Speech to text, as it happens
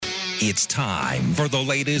It's time for the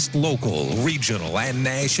latest local, regional, and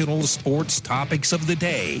national sports topics of the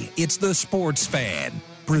day. It's the Sports Fan,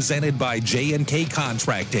 presented by J&K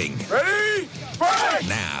Contracting. Ready? Break!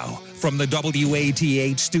 Now, from the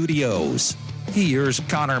WATH studios, here's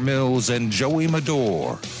Connor Mills and Joey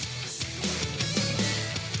Medor.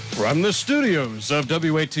 From the studios of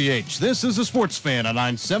WATH, this is the Sports Fan on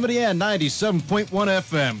 970 and 97.1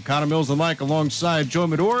 FM. Connor Mills and Mike alongside Joey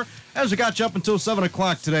Medor as we got you up until 7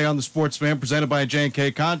 o'clock today on the Sports Fan, presented by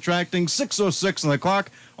J&K Contracting. 6:06 on the clock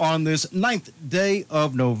on this 9th day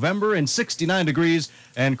of November, and 69 degrees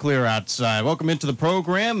and clear outside. Welcome into the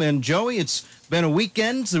program. And Joey, it's been a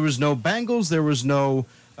weekend. There was no Bengals, there was no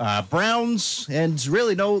Browns, and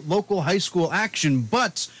really no local high school action.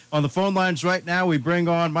 But on the phone lines right now, we bring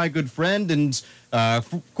on my good friend and,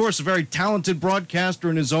 of course, a very talented broadcaster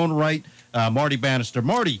in his own right, Marty Bannister.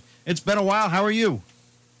 Marty, it's been a while. How are you?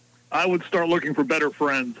 I would start looking for better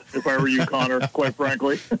friends if I were you, Connor, quite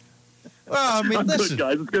frankly. Well, I mean, listen. Good,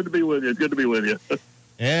 guys. It's good to be with you. It's good to be with you.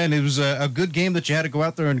 And it was a good game that you had to go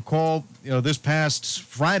out there and call, this past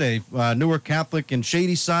Friday, Newark Catholic and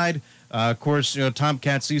Shadyside. Of course,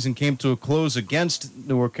 Tomcat season came to a close against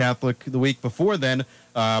Newark Catholic the week before then.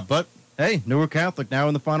 But, hey, Newark Catholic now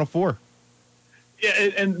in the Final Four. Yeah,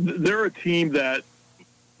 and they're a team that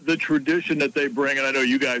the tradition that they bring, and I know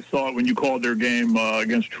you guys saw it when you called their game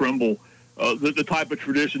against Trimble, the type of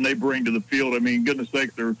tradition they bring to the field. I mean, goodness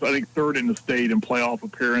sake, they're, I think, third in the state in playoff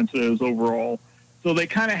appearances overall. So they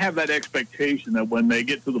kind of have that expectation that when they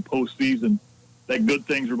get to the postseason, that good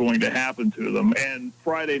things are going to happen to them. And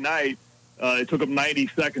Friday night, it took them 90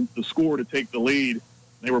 seconds to score to take the lead.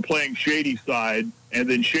 They were playing Shadyside, and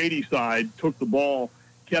then Shadyside took the ball,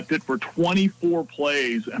 kept it for 24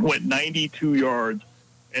 plays, and went 92 yards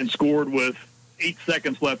and scored with 8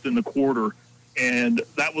 seconds left in the quarter. And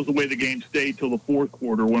that was the way the game stayed till the fourth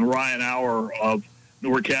quarter when Ryan Auer of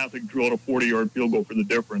Newark Catholic drilled a 40-yard field goal for the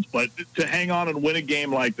difference. But to hang on and win a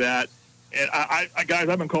game like that, and guys,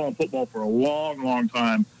 I've been calling football for a long, long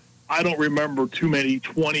time. I don't remember too many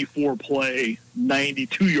 24-play,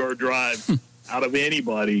 92-yard drives out of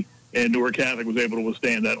anybody, and Newark Catholic was able to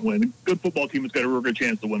withstand that and win. A good football team has got a real good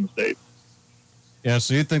chance to win the state. Yeah,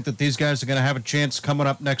 so you think that these guys are going to have a chance coming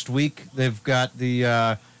up next week? They've got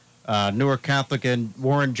the Newark Catholic and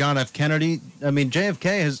Warren John F. Kennedy. I mean,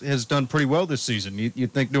 JFK has done pretty well this season. You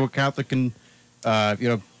think Newark Catholic can,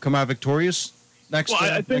 come out victorious next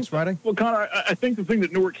Friday? Well, Connor, I think the thing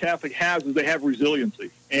that Newark Catholic has is they have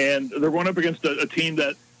resiliency, and they're going up against a team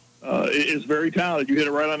that is very talented. You hit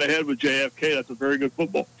it right on the head with JFK. That's a very good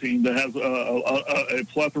football team that has a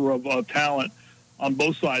plethora of talent on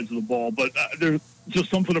both sides of the ball. But there's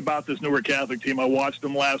just something about this Newark Catholic team. I watched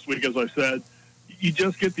them last week, as I said. You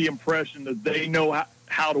just get the impression that they know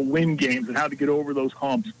how to win games and how to get over those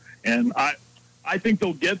humps. And I think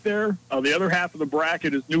they'll get there. The other half of the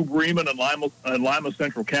bracket is New Bremen and Lima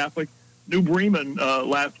Central Catholic. New Bremen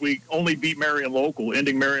last week only beat Marion Local,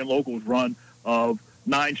 ending Marion Local's run of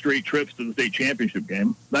 9 straight trips to the state championship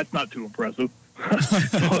game. That's not too impressive.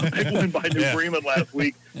 So they win by New Bremen last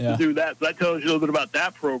week to do that. So that tells you a little bit about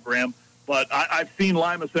that program. But I've seen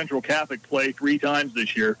Lima Central Catholic play 3 times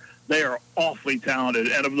this year. They are awfully talented.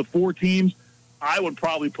 And of the 4 teams, I would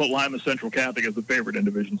probably put Lima Central Catholic as the favorite in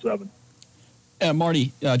Division 7.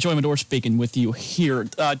 Marty, Joey Medor speaking with you here.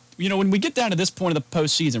 When we get down to this point of the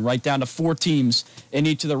postseason, right down to 4 teams in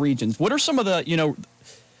each of the regions, what are some of the,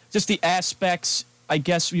 just the aspects, I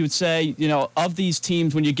guess you would say, of these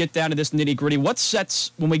teams when you get down to this nitty-gritty? What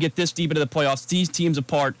sets, when we get this deep into the playoffs, these teams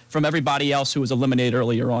apart from everybody else who was eliminated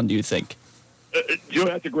earlier on, do you think? Joe,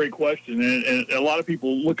 that's a great question, and a lot of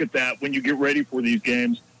people look at that when you get ready for these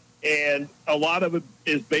games, and a lot of it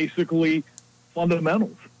is basically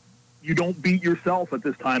fundamentals. You don't beat yourself at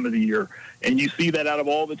this time of the year, and you see that out of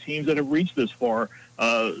all the teams that have reached this far.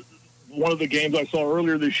 One of the games I saw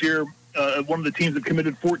earlier this year, one of the teams that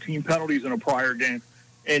committed 14 penalties in a prior game,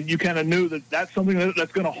 and you kind of knew that that's something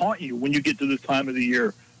that's going to haunt you when you get to this time of the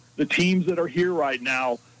year. The teams that are here right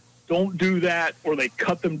now don't do that, or they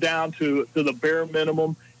cut them down to the bare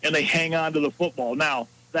minimum, and they hang on to the football. Now,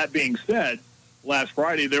 that being said, last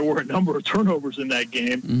Friday there were a number of turnovers in that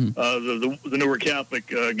game, the Newark Catholic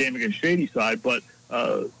game against Shadyside. But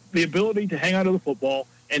the ability to hang on to the football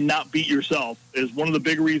and not beat yourself is one of the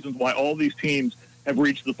big reasons why all these teams have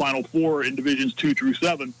reached the Final Four in Divisions 2 through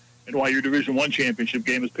 7, and why your Division 1 championship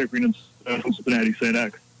game is Pickering and Cincinnati St.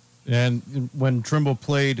 X. And when Trimble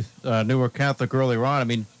played Newark Catholic earlier on, I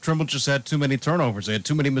mean, Trimble just had too many turnovers. They had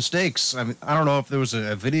too many mistakes. I mean, I don't know if there was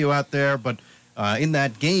a video out there, but in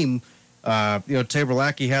that game, Tabor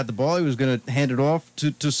Lackey had the ball. He was going to hand it off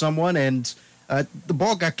to someone, and the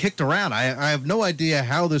ball got kicked around. I have no idea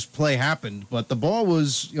how this play happened, but the ball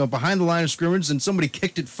was behind the line of scrimmage, and somebody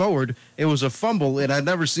kicked it forward. It was a fumble, and I've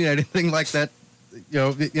never seen anything like that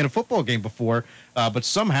in a football game before. But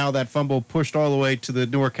somehow that fumble pushed all the way to the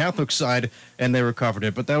Newark Catholic side, and they recovered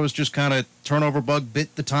it. But that was just kind of turnover bug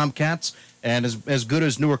bit the Tomcats, and as good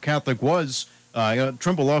as Newark Catholic was,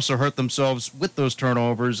 Trimble also hurt themselves with those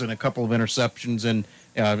turnovers and a couple of interceptions and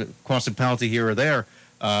cost a penalty here or there.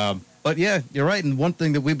 But, yeah, you're right. And one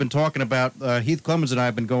thing that we've been talking about, Heath Clemens and I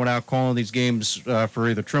have been going out calling these games for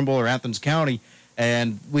either Trimble or Athens County,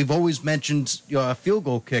 and we've always mentioned a field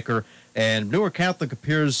goal kicker. And Newark Catholic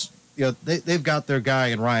appears, they've got their guy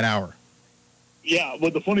in Ryan Auer. Yeah,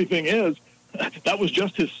 but the funny thing is, that was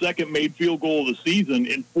just his second made field goal of the season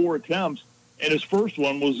in 4 attempts, and his first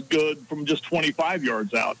one was good from just 25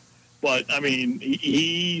 yards out. But, I mean,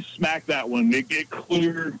 he smacked that one. It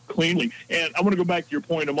cleared cleanly. And I want to go back to your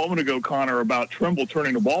point a moment ago, Connor, about Trimble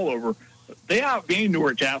turning the ball over. They outgained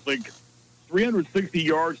Newark Catholic 360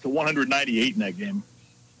 yards to 198 in that game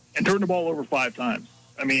and turned the ball over 5 times.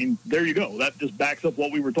 I mean, there you go. That just backs up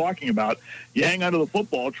what we were talking about. You hang on to the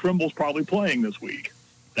football, Trimble's probably playing this week.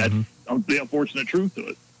 That's the unfortunate truth to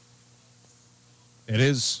it. It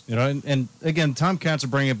is, and again, Tomcats are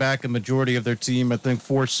bringing back a majority of their team. I think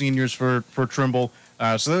 4 seniors for Trimble.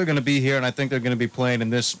 So they're going to be here, and I think they're going to be playing in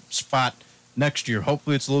this spot next year.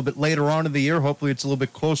 Hopefully it's a little bit later on in the year. Hopefully it's a little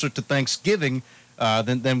bit closer to Thanksgiving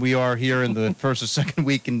than we are here in the first or second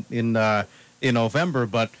week in November.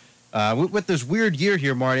 But with this weird year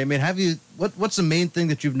here, Marty, I mean, what's the main thing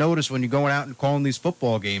that you've noticed when you're going out and calling these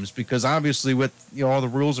football games? Because obviously with all the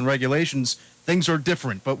rules and regulations, things are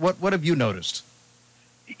different. But what have you noticed?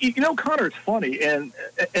 Connor, it's funny, and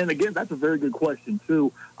again, that's a very good question,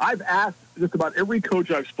 too. I've asked just about every coach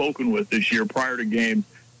I've spoken with this year prior to games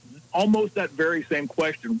almost that very same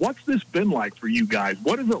question. What's this been like for you guys?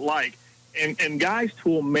 What is it like? And guys,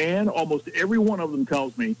 to a man, almost every one of them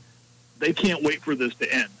tells me they can't wait for this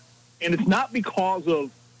to end. And it's not because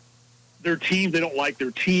of their teams. They don't like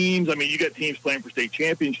their teams. I mean, you got teams playing for state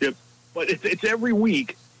championships, but it's every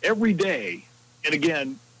week, every day. And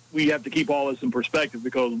again, we have to keep all this in perspective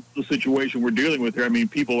because the situation we're dealing with here, I mean,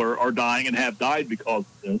 people are dying and have died because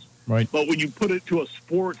of this. Right. But when you put it to a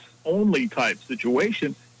sports-only type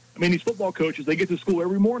situation, I mean, these football coaches, they get to school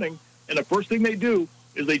every morning, and the first thing they do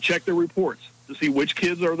is they check their reports to see which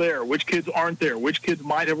kids are there, which kids aren't there, which kids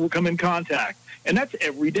might have come in contact. And that's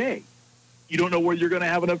every day. You don't know whether you're going to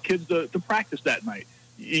have enough kids to practice that night.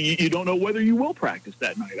 You don't know whether you will practice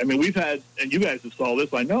that night. I mean, we've had, and you guys have saw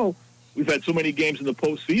this, I know, we've had so many games in the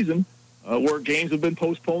postseason where games have been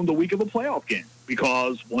postponed the week of a playoff game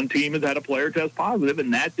because one team has had a player test positive,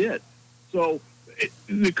 and that's it. So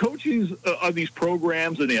the coaches of these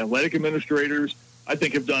programs and the athletic administrators, I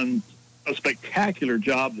think, have done a spectacular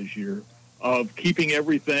job this year of keeping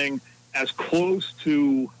everything as close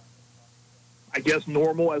to, I guess,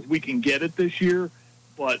 normal as we can get it this year.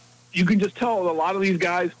 But you can just tell a lot of these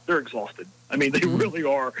guys, they're exhausted. I mean, they really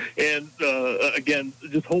are. And, again,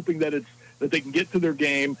 just hoping that they can get to their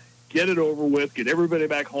game, get it over with, get everybody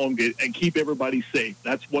back home, and keep everybody safe.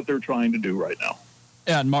 That's what they're trying to do right now.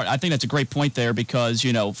 Yeah, and Mark, I think that's a great point there because,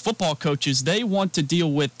 football coaches, they want to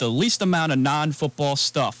deal with the least amount of non-football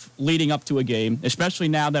stuff leading up to a game, especially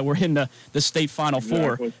now that we're in the state Final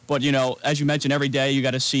Four. But, as you mentioned, every day you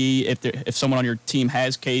got to see if someone on your team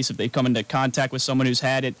has case, if they come into contact with someone who's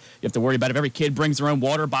had it. You have to worry about if every kid brings their own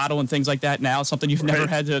water bottle and things like that now, something you've never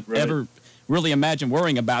had to ever really imagine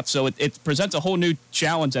worrying about. So it presents a whole new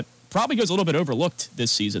challenge that probably goes a little bit overlooked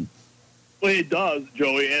this season. Well, it does,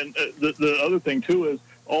 Joey. And the other thing, too, is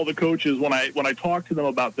all the coaches, when I talk to them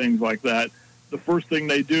about things like that, the first thing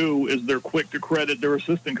they do is they're quick to credit their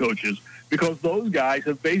assistant coaches because those guys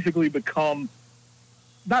have basically become,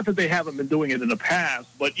 not that they haven't been doing it in the past,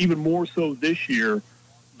 but even more so this year,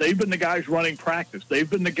 they've been the guys running practice. They've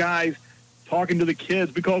been the guys talking to the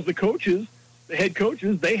kids because the coaches, the head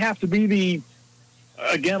coaches, they have to be the,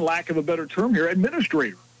 again, lack of a better term here,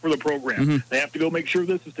 administrator for the program. Mm-hmm. They have to go make sure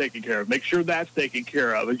this is taken care of, make sure that's taken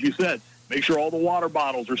care of. As you said, make sure all the water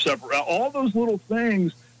bottles are separate. All those little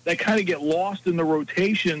things that kind of get lost in the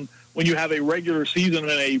rotation when you have a regular season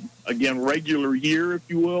and regular year, if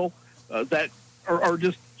you will, that are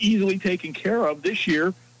just easily taken care of. This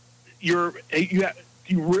year, you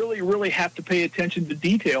really, really have to pay attention to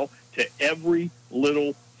detail to every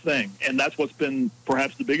little thing. And that's what's been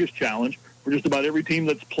perhaps the biggest challenge for just about every team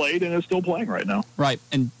that's played and is still playing right now. Right.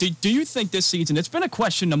 And do you think this season, it's been a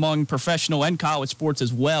question among professional and college sports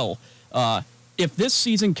as well, if this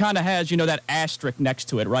season kind of has, that asterisk next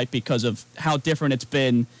to it, right, because of how different it's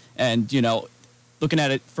been and, looking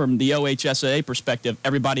at it from the OHSAA perspective,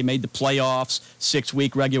 everybody made the playoffs,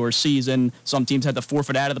 6-week regular season. Some teams had to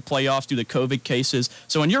forfeit out of the playoffs due to COVID cases.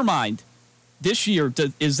 So in your mind, this year,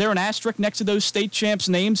 is there an asterisk next to those state champs'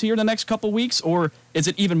 names here in the next couple weeks, or is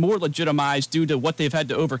it even more legitimized due to what they've had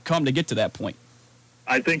to overcome to get to that point?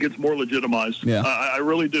 I think it's more legitimized. Yeah. I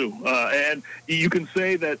really do. And you can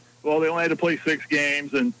say that, well, they only had to play 6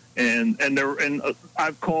 games, and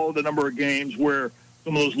I've called a number of games where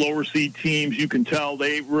some of those lower seed teams, you can tell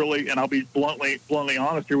they really, and I'll be bluntly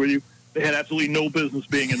honest here with you, they had absolutely no business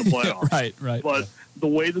being in the playoffs. Right. But the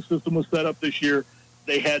way the system was set up this year,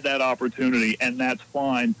 they had that opportunity, and that's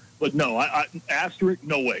fine. But no, asterisk,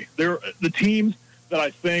 no way. They're the teams that I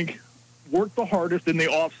think worked the hardest in the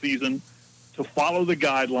offseason to follow the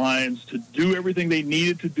guidelines, to do everything they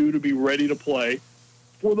needed to do to be ready to play,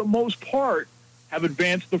 for the most part, have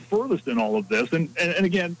advanced the furthest in all of this. And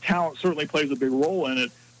again, talent certainly plays a big role in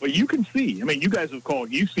it. But you can see, I mean, you guys have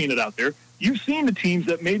called, you've seen it out there. You've seen the teams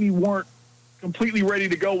that maybe weren't completely ready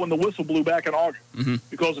to go when the whistle blew back in August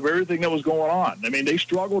because of everything that was going on. I mean, they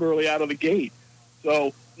struggled early out of the gate.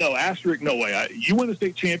 So, no, asterisk, no way. You win the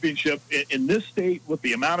state championship in this state with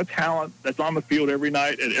the amount of talent that's on the field every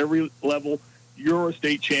night at every level. You're a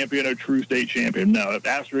state champion, a true state champion. No,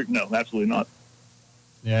 asterisk, no, absolutely not.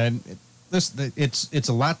 Yeah, and it's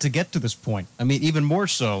a lot to get to this point. I mean, even more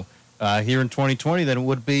so here in 2020 than it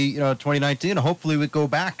would be 2019. Hopefully we go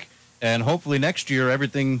back, and hopefully next year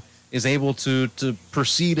everything is able to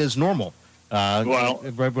proceed as normal. Well,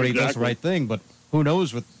 everybody does the right thing, but who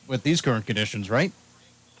knows with these current conditions, right?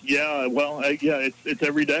 Yeah, well, it's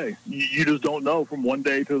every day. You just don't know from one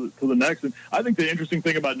day to the next. And I think the interesting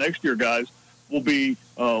thing about next year, guys, will be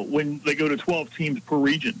when they go to 12 teams per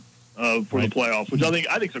region for the playoffs, which I think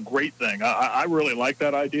is a great thing. I really like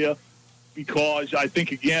that idea because I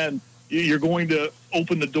think, again, you're going to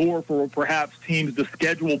open the door for perhaps teams to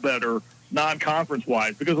schedule better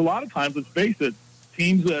non-conference-wise, because a lot of times, let's face it,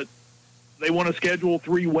 teams that they want to schedule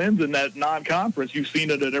 3 wins in that non-conference, you've seen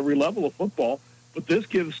it at every level of football, but this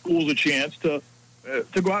gives schools a chance to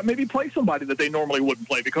go out and maybe play somebody that they normally wouldn't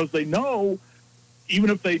play because they know even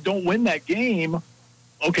if they don't win that game,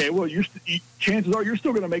 okay, well, chances are you're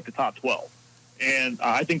still going to make the top 12. And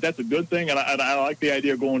I think that's a good thing, and I like the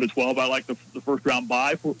idea of going to 12. I like the first-round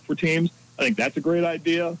bye for teams. I think that's a great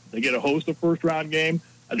idea. They get to host a first-round game.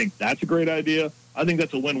 I think that's a great idea. I think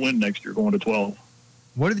that's a win-win next year going to 12.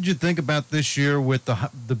 What did you think about this year with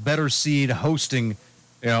the better seed hosting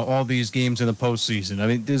all these games in the postseason? I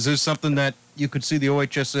mean, is this something that you could see the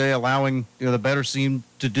OHSAA allowing the better seed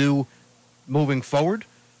to do moving forward?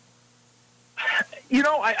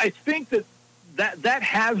 I think that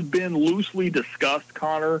has been loosely discussed,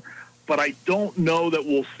 Connor, but I don't know that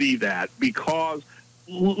we'll see that because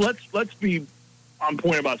let's be on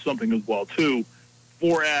point about something as well, too.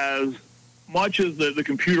 For as much as the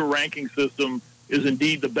computer ranking system is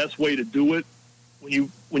indeed the best way to do it,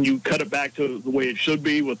 when you cut it back to the way it should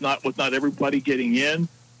be with not everybody getting in,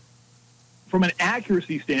 from an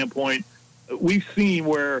accuracy standpoint, we've seen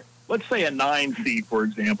where, let's say a 9 seed, for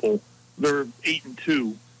example, they're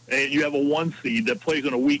 8-2, and you have a 1 seed that plays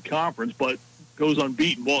in a weak conference but goes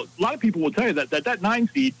unbeaten. Well, a lot of people will tell you that 9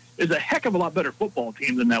 seed is a heck of a lot better football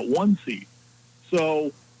team than that 1 seed.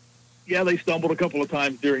 So, yeah, they stumbled a couple of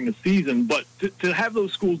times during the season, but to have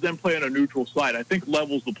those schools then play on a neutral site, I think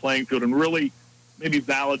levels the playing field and really maybe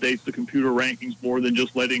validates the computer rankings more than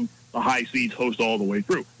just letting the high seeds host all the way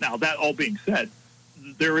through. Now, that all being said,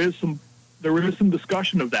 there is some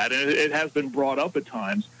discussion of that, and it has been brought up at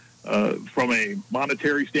times. From a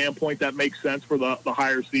monetary standpoint, that makes sense for the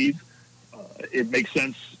higher seeds. It makes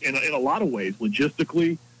sense in a lot of ways,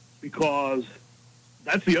 logistically, because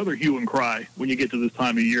that's the other hue and cry when you get to this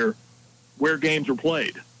time of year, where games are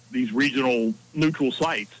played, these regional neutral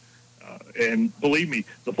sites. And believe me,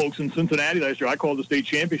 the folks in Cincinnati last year, I called the state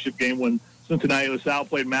championship game when Cincinnati LaSalle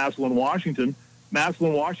played Massillon, Washington.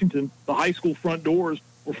 Massillon, Washington, the high school front doors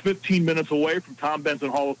were 15 minutes away from Tom Benson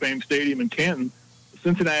Hall of Fame Stadium in Canton.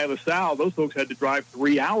 Cincinnati LaSalle, those folks had to drive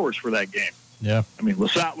 3 hours for that game. Yeah. I mean,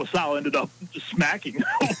 LaSalle ended up just smacking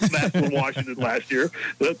Massillon, Washington last year.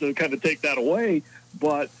 So to kind of take that away.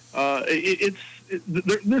 But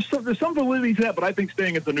there's some validity to that, but I think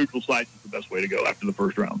staying at the neutral site is the best way to go after the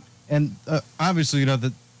first round. And obviously,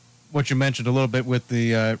 what you mentioned a little bit with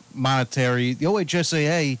the monetary, the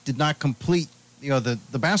OHSAA did not complete, the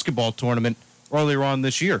basketball tournament earlier on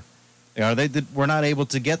this year. They were not able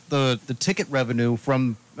to get the ticket revenue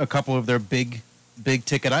from a couple of their big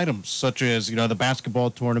ticket items, such as the basketball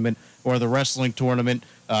tournament or the wrestling tournament,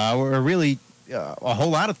 or really a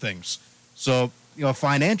whole lot of things. So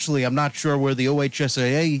financially, I'm not sure where the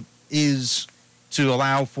OHSAA is to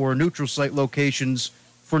allow for neutral site locations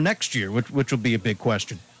for next year, which will be a big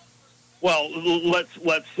question. Well, let's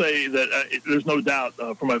say that there's no doubt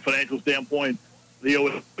from a financial standpoint, the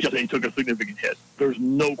OSJ took a significant hit. There's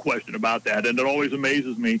no question about that, and it always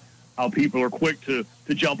amazes me how people are quick to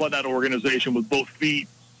jump on that organization with both feet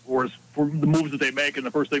for the moves that they make, and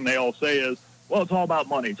the first thing they all say is, "Well, it's all about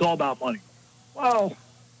money. It's all about money." Well,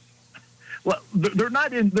 they're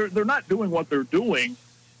not doing what they're doing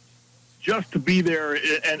just to be there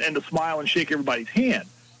and to smile and shake everybody's hand.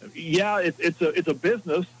 Yeah, it's a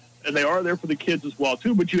business, and they are there for the kids as well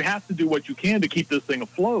too. But you have to do what you can to keep this thing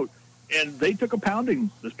afloat. And they took a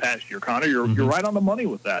pounding this past year, Connor. You're right on the money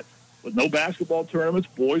with that. With no basketball tournaments,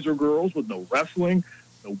 boys or girls, with no wrestling,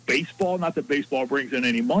 no baseball. Not that baseball brings in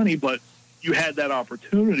any money, but you had that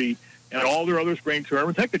opportunity. And all their other spring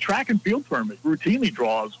tournaments, heck, the track and field tournament routinely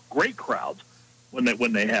draws great crowds when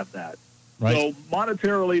they have that. Right. So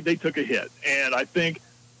monetarily, they took a hit. And I think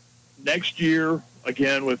next year,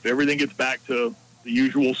 again, if everything gets back to the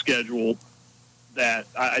usual schedule, that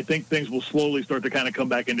I think things will slowly start to kind of come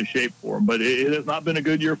back into shape for them. But it has not been a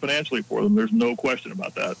good year financially for them. There's no question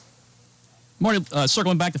about that. Marty,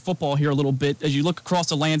 circling back to football here a little bit, as you look across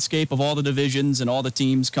the landscape of all the divisions and all the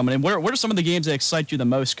teams coming in, what are some of the games that excite you the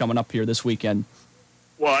most coming up here this weekend?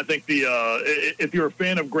 Well, I think if you're a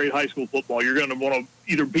fan of great high school football, you're going to want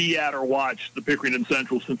to either be at or watch the Pickerington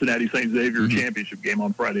Central Cincinnati St. Xavier championship game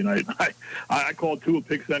on Friday night. I called two of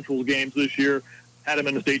Pick Central's games this year. Had them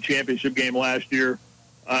in the state championship game last year.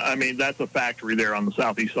 I mean, that's a factory there on the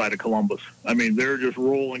southeast side of Columbus. I mean, they're just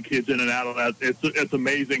rolling kids in and out of that. It's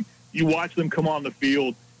amazing. You watch them come on the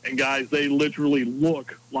field, and guys, they literally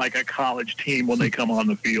look like a college team when they come on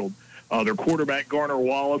the field. Their quarterback, Garner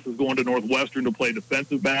Wallace, is going to Northwestern to play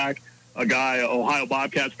defensive back. A guy Ohio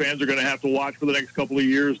Bobcats fans are going to have to watch for the next couple of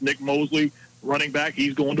years. Nick Mosley, running back,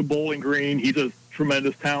 he's going to Bowling Green. He's a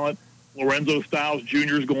tremendous talent. Lorenzo Stiles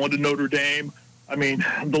Jr. is going to Notre Dame. I mean,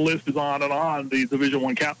 the list is on and on, the Division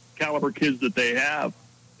I caliber kids that they have.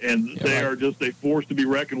 And they are just a force to be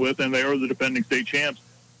reckoned with, and they are the defending state champs.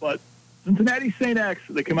 But Cincinnati St. X,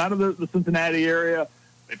 they come out of the Cincinnati area.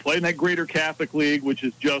 They play in that Greater Catholic League, which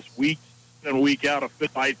is just week in and week out a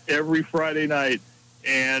fight every Friday night.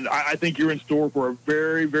 And I think you're in store for a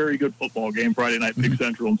very, very good football game Friday night, Pick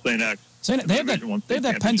Central and St. X. They have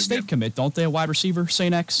that Penn State commit, don't they, a wide receiver,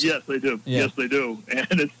 St. X? Yes, they do. Yeah. Yes, they do.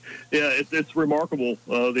 And it's remarkable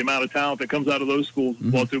the amount of talent that comes out of those schools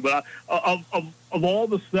as well, too. But of all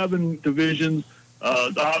the 7 divisions,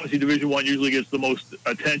 obviously Division I usually gets the most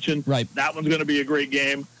attention. Right. That one's going to be a great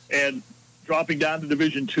game. And dropping down to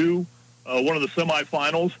Division II, one of the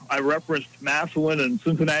semifinals, I referenced Massillon and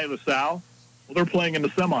Cincinnati LaSalle. Well, they're playing in the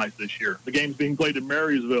semis this year. The game's being played in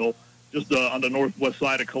Marysville, just on the northwest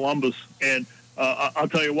side of Columbus. And I'll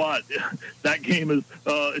tell you what, that game is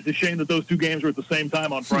it's a shame that those two games are at the same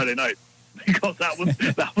time on Friday night, because that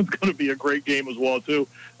one's going to be a great game as well, too.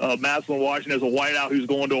 Massillon, Washington has a wideout who's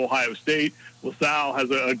going to Ohio State. LaSalle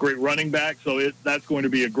has a great running back, so that's going to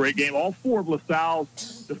be a great game. All 4 of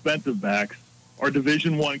LaSalle's defensive backs are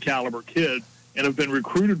Division I caliber kids and have been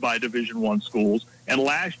recruited by Division I schools. And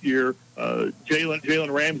last year,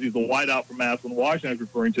 Jalen Ramsey, the wideout from Massillon, Washington, I was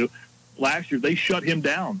referring to, last year they shut him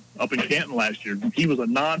down up in Canton last year. He was a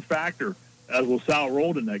non-factor as LaSalle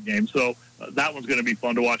rolled in that game. So that one's going to be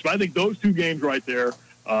fun to watch. But I think those two games right there,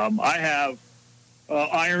 I have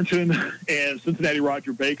Ironton and Cincinnati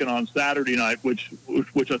Roger Bacon on Saturday night, which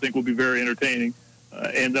I think will be very entertaining.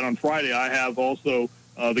 And then on Friday, I have also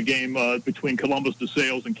the game between Columbus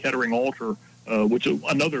DeSales and Kettering Alter, which is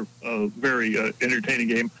another very entertaining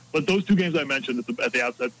game. But those two games I mentioned at the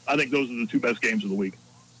outset, I think those are the 2 best games of the week.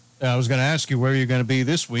 I was going to ask you where you're going to be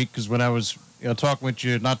this week, because when I was talking with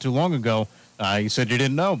you not too long ago, you said you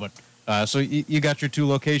didn't know. But so you got your 2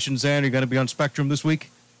 locations there, and you're going to be on Spectrum this week?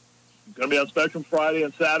 I'm going to be on Spectrum Friday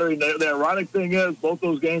and Saturday. The ironic thing is both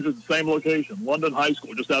those games are at the same location, London High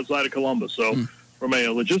School, just outside of Columbus. So from a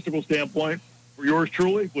logistical standpoint, for yours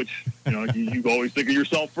truly, which you always think of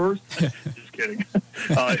yourself first. Just kidding.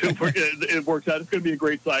 It works out. It's going to be a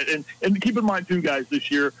great site. And keep in mind, too, guys,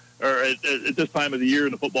 this year, or at this time of the year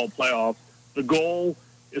in the football playoffs, the goal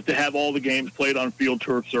is to have all the games played on field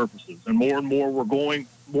turf surfaces. And more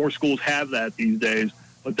more schools have that these days,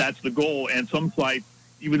 but that's the goal. And some sites,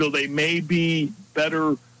 even though they may be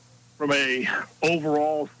better from a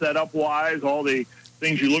overall setup-wise, all the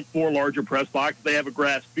things you look for, larger press box, they have a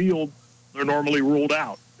grass field, they're normally ruled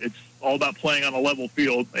out. It's all about playing on a level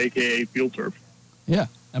field, a.k.a. field turf. Yeah.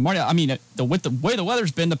 And Marty, I mean, with the way the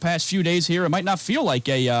weather's been the past few days here, it might not feel like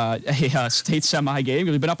a state semi game.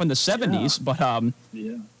 We've been up in the 70s, but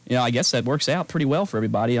I guess that works out pretty well for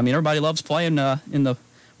everybody. I mean, everybody loves playing in the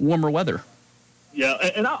warmer weather. Yeah,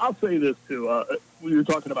 and I'll say this, too. We were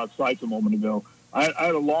talking about sites a moment ago. I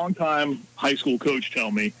had a longtime high school coach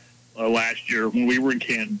tell me last year when we were in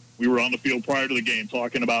Canton, we were on the field prior to the game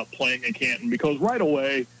talking about playing in Canton, because right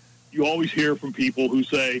away you always hear from people who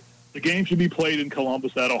say the game should be played in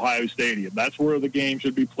Columbus at Ohio Stadium. That's where the game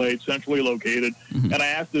should be played, centrally located. Mm-hmm. And I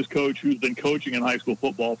asked this coach who's been coaching in high school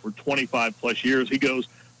football for 25-plus years, he goes,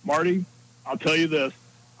 Marty, I'll tell you this,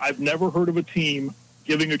 I've never heard of a team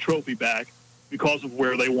giving a trophy back because of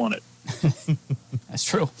where they won it. That's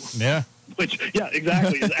true. Yeah. Which, yeah,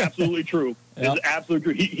 exactly, is absolutely true. Yep. It's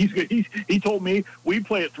absolutely true. He told me we'd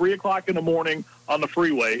play at 3 o'clock in the morning on the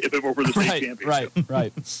freeway if it were for the state championship.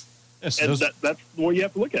 Right. Yes, and that's the way you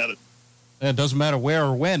have to look at it. It doesn't matter where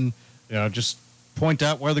or when. Just point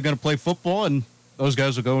out where they're going to play football, and those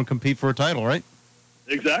guys will go and compete for a title, right?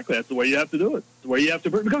 Exactly. That's the way you have to do it. The way you have to,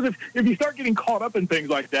 because if you start getting caught up in things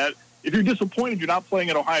like that, if you're disappointed you're not playing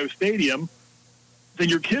at Ohio Stadium, then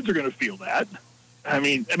your kids are going to feel that. I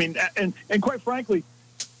mean, and quite frankly,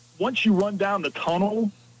 once you run down the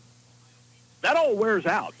tunnel, that all wears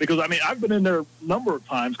out. Because I mean, I've been in there a number of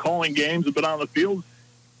times calling games and been on the field.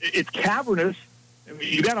 It's cavernous. I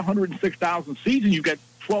mean, you got 106,000 seats, and you've got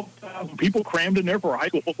 12,000 people crammed in there for a high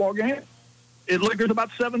school football game. There's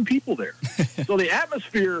about 7 people there. So the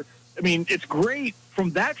atmosphere, I mean, it's great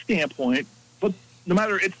from that standpoint. But no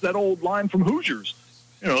matter, it's that old line from Hoosiers.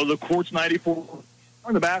 The court's 94.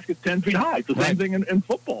 The basket's 10 feet high. It's the same thing in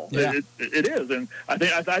football. Yeah. It is, and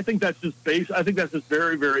I think that's just I think that's just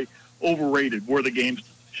very, very overrated where the games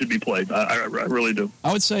should be played. I really do.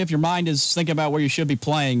 I would say if your mind is thinking about where you should be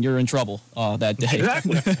playing, you're in trouble that day.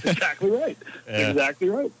 Exactly right. Yeah. Exactly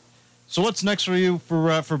right. So what's next for you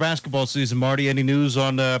for basketball season, Marty? Any news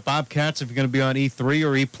on Bobcats? If you're going to be on E3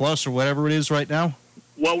 or E+ or whatever it is right now?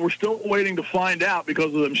 Well, we're still waiting to find out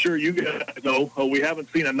because I'm sure you guys know we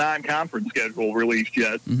haven't seen a non-conference schedule released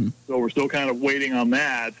yet. Mm-hmm. So we're still kind of waiting on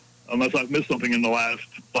that, unless I've missed something in the last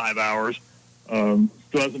 5 hours.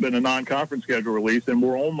 Still hasn't been a non-conference schedule released, and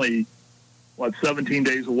we're only, 17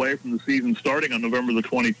 days away from the season starting on November the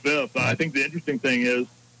 25th. I think the interesting thing is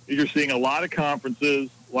you're seeing a lot of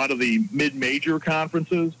conferences, a lot of the mid-major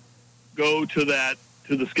conferences go to the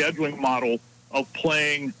scheduling model of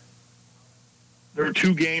playing. There are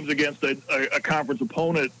 2 games against a conference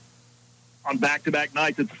opponent on back-to-back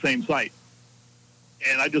nights at the same site.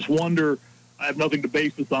 And I just wonder, I have nothing to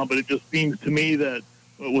base this on, but it just seems to me that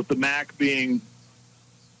with the MAC being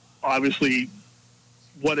obviously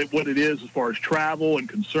what it is as far as travel and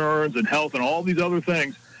concerns and health and all these other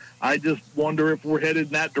things, I just wonder if we're headed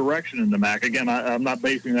in that direction in the MAC. Again, I'm not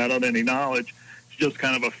basing that on any knowledge. It's just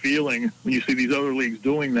kind of a feeling when you see these other leagues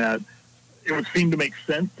doing that. It would seem to make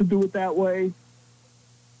sense to do it that way.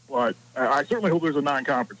 But I certainly hope there's a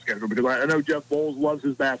non-conference schedule because I know Jeff Bowles loves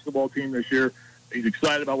his basketball team this year. He's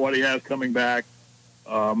excited about what he has coming back.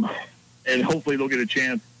 And hopefully they'll get a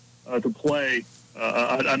chance to play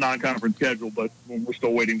a non-conference schedule, but we're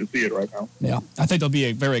still waiting to see it right now. Yeah, I think they'll be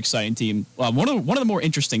a very exciting team. One of the more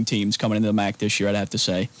interesting teams coming into the MAC this year, I'd have to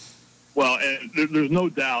say. Well, and there's no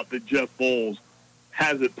doubt that Jeff Bowles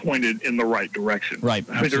has it pointed in the right direction. Right.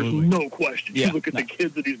 I mean, there's no question. Yeah, you look at the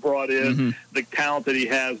kids that he's brought in, the talent that he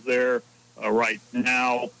has there right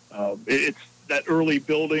now. It's that early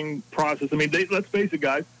building process. I mean, let's face it,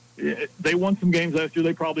 guys. They won some games last year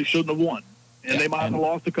they probably shouldn't have won. And they might have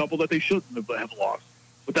lost a couple that they shouldn't have lost.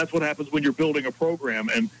 But that's what happens when you're building a program.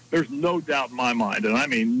 And there's no doubt in my mind, and I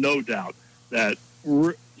mean no doubt, that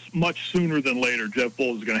much sooner than later, Jeff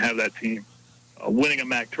Bowles is going to have that team winning a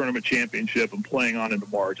MAC tournament championship and playing on into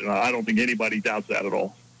March. And I don't think anybody doubts that at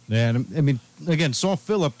all. Yeah, and I mean, again, Saul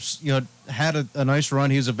Phillips, had a nice run.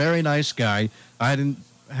 He's a very nice guy. I didn't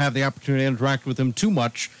have the opportunity to interact with him too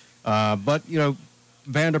much. But,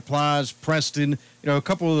 Vanderplas, Preston, a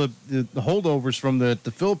couple of the holdovers from the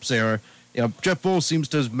Phillips era. Jeff Bowles seems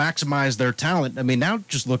to have maximized their talent. I mean, now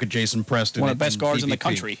just look at Jason Preston. One of the best guards in the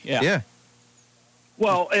country. Yeah.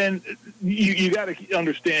 Well, and you got to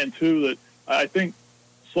understand, too, that I think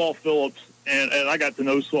Saul Phillips, and I got to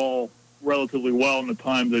know Saul relatively well in the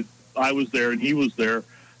time that I was there and he was there.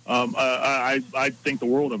 I think the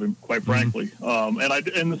world of him, quite frankly.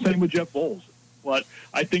 And the same with Jeff Bowles. But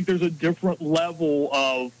I think there's a different level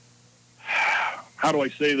of, how do I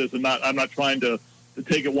say this? And I'm not trying to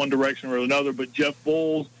take it one direction or another, but Jeff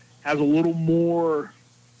Bowles has a little more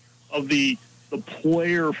of the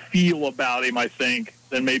player feel about him, I think,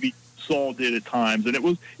 than maybe Saul did at times. And it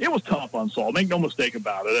was tough on Saul. Make no mistake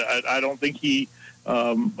about it. I don't think it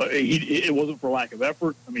wasn't for lack of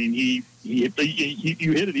effort. I mean, you hit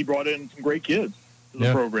it. He brought in some great kids. to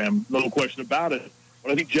the program, no question about it.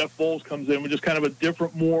 But I think Jeff Bowles comes in with just kind of a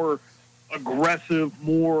different, more aggressive,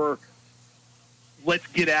 more let's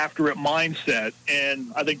get after it mindset,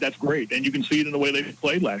 and I think that's great. And you can see it in the way they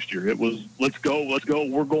played last year. It was let's go,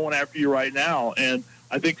 we're going after you right now. And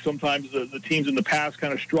I think sometimes the teams in the past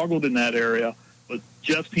kind of struggled in that area, but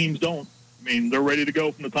Jeff's teams don't. I mean, they're ready to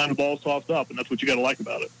go from the time the ball's tossed up, and that's what you got to like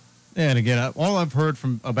about it. And again, all I've heard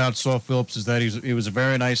about Saul Phillips is that he was a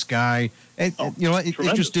very nice guy. And,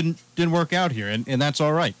 it just didn't work out here, and that's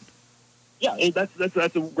all right. Yeah,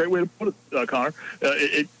 that's a great way to put it, Connor.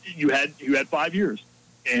 You had 5 years,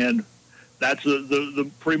 and that's the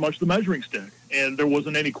pretty much the measuring stick. And there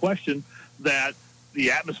wasn't any question that the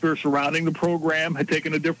atmosphere surrounding the program had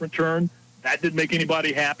taken a different turn. That didn't make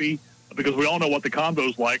anybody happy, because we all know what the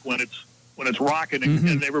convo's like when it's rocking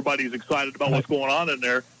and everybody's excited about what's going on in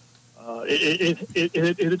there. It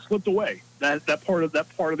had slipped away. That part of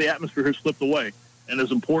the atmosphere has slipped away. And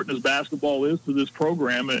as important as basketball is to this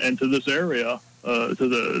program and to this area, to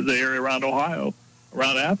the area around Ohio,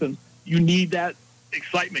 around Athens, you need that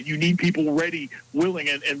excitement. You need people ready, willing,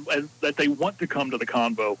 and that they want to come to the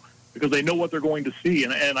convo because they know what they're going to see.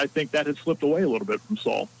 And I think that has slipped away a little bit from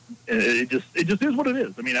Saul. And it just is what it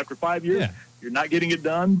is. I mean, after 5 years, you're not getting it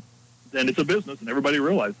done, then it's a business, and everybody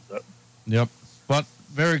realizes that. Yep. But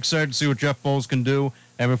very excited to see what Jeff Bowles can do.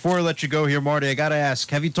 And before I let you go here, Marty, I got to ask,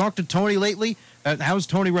 have you talked to Tony lately? How's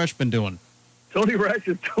Tony Resch been doing? Tony Resch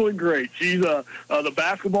is doing great. She's the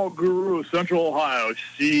basketball guru of Central Ohio.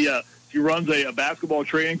 She runs a basketball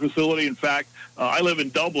training facility. In fact, I live in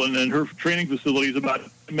Dublin, and her training facility is about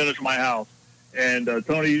 10 minutes from my house. And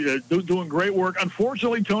Tony doing great work.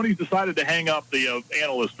 Unfortunately, Tony's decided to hang up the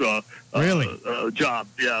analyst job.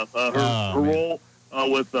 Yeah, her role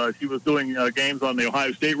she was doing games on the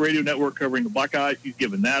Ohio State radio network covering the Buckeyes. She's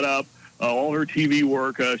given that up. All her TV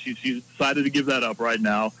work, she's decided to give that up right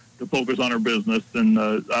now to focus on her business. And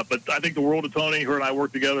but I think the world of Tony. Her and I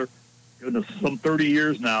work together some 30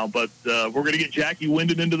 years now. But we're going to get Jackie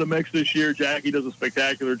Winden into the mix this year. Jackie does a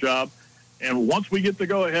spectacular job. And once we get the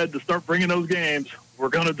go-ahead to start bringing those games, we're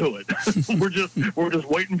going to do it. we're just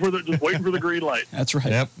waiting for the green light. That's right.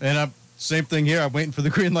 Yep. And same thing here. I'm waiting for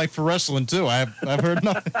the green light for wrestling too. I've heard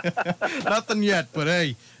nothing yet, but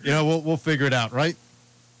hey, we'll figure it out, right?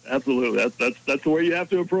 Absolutely. That's the way you have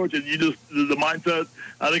to approach it. You just the mindset.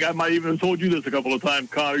 I think I might even have told you this a couple of times,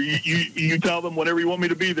 Connor. You tell them whenever you want me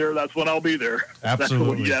to be there, that's when I'll be there. Absolutely.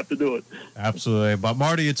 That's what you have to do it. Absolutely. But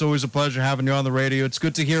Marty, it's always a pleasure having you on the radio. It's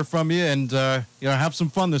good to hear from you, and have some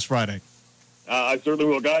fun this Friday. I certainly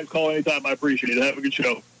will. Guys, call anytime. I appreciate it. Have a good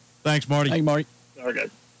show. Thanks, Marty. Thank you, Marty. All right, guys.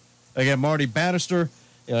 Again, Marty Bannister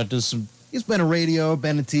does some. He's been in radio,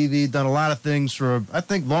 been in TV, done a lot of things for, I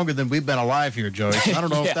think, longer than we've been alive here, Joey. I don't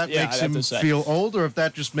know if that makes him feel old or if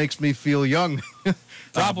that just makes me feel young.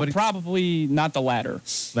 Probably not the latter.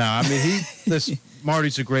 No, I mean,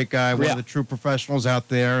 Marty's a great guy, one of the true professionals out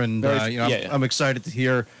there, and I'm excited to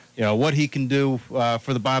hear what he can do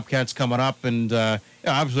for the Bobcats coming up, and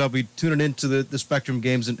obviously I'll be tuning into the Spectrum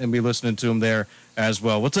games and be listening to him there as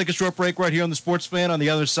well. We'll take a short break right here on the Sports Fan. On the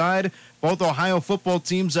other side, both Ohio football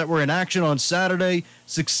teams that were in action on Saturday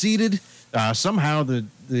succeeded. Somehow the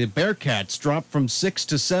Bearcats dropped from 6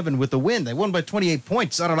 to 7 with the win. They won by 28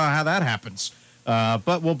 points. I don't know how that happens,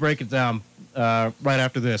 but we'll break it down right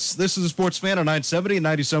after this. This is the Sports Fan on 970 and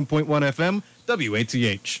 97.1 FM,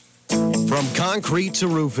 WATH. From concrete to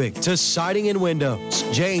roofing to siding and windows,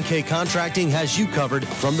 J&K Contracting has you covered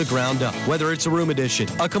from the ground up. Whether it's a room addition,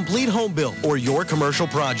 a complete home build, or your commercial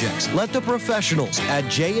projects, let the professionals at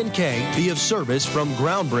J&K be of service from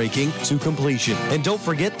groundbreaking to completion. And don't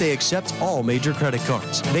forget they accept all major credit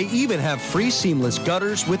cards. They even have free seamless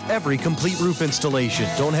gutters with every complete roof installation.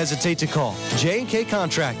 Don't hesitate to call J&K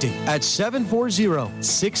Contracting at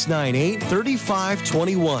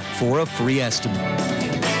 740-698-3521 for a free estimate.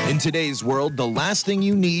 In today's world, the last thing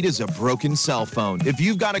you need is a broken cell phone. If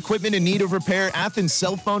you've got equipment in need of repair, Athens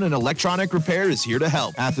Cell Phone and Electronic Repair is here to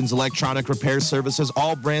help. Athens Electronic Repair services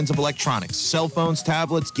all brands of electronics, cell phones,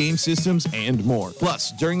 tablets, game systems, and more.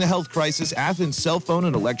 Plus, during the health crisis, Athens Cell Phone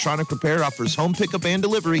and Electronic Repair offers home pickup and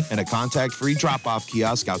delivery and a contact-free drop-off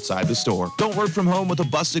kiosk outside the store. Don't work from home with a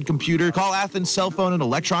busted computer. Call Athens Cell Phone and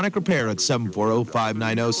Electronic Repair at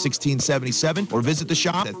 740-590-1677 or visit the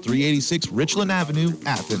shop at 386 Richland Avenue,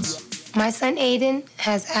 Athens. My son Aiden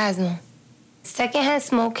has asthma. Secondhand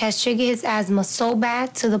smoke has triggered his asthma so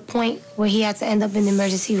bad to the point where he had to end up in the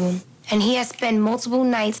emergency room. And he has spent multiple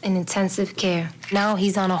nights in intensive care. Now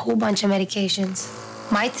he's on a whole bunch of medications.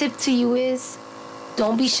 My tip to you is,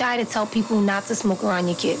 don't be shy to tell people not to smoke around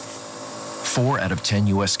your kids. 4 out of 10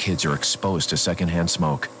 U.S. kids are exposed to secondhand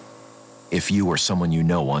smoke. If you or someone you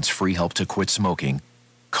know wants free help to quit smoking,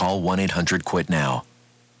 call 1-800-QUIT-NOW.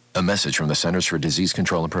 A message from the Centers for Disease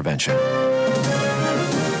Control and Prevention.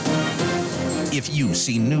 If you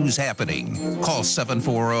see news happening, call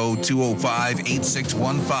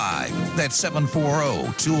 740-205-8615. That's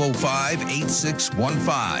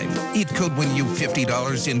 740-205-8615. It could win you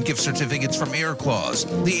 $50 in gift certificates from Air Claws,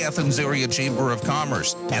 the Athens Area Chamber of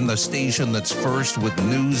Commerce, and the station that's first with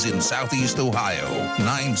news in Southeast Ohio,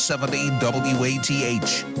 970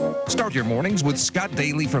 WATH. Start your mornings with Scott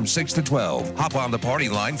Daly from 6 to 12. Hop on the party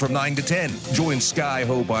line from 9 to 10. Join Sky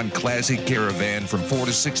Hope on Classic Caravan from 4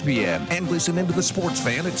 to 6 p.m. And listen into the Sports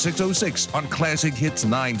Fan at 6:06 on Classic Hits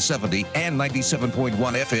 970 and 97.1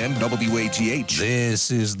 FM WATH.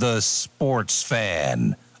 This is the Sports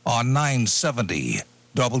Fan on 970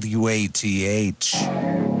 WATH.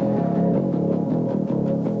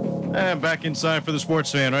 And back inside for the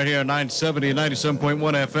Sports Fan right here on 970 and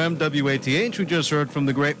 97.1 FM WATH. We just heard from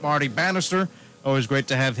the great Marty Bannister. Always great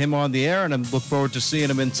to have him on the air, and I look forward to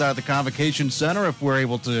seeing him inside the Convocation Center if we're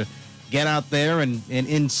able to get out there and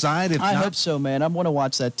inside. If I not, hope so, man. I want to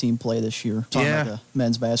watch that team play this year. Talking about the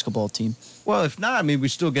men's basketball team. Well, if not, I mean, we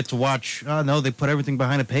still get to watch. Oh, no, they put everything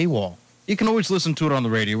behind a paywall. You can always listen to it on the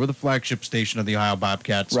radio. We're the flagship station of the Ohio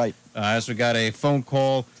Bobcats. Right. As we got a phone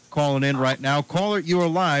call calling in right now. Caller, you are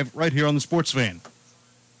live right here on the Sports Fan.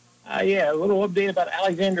 Yeah, a little update about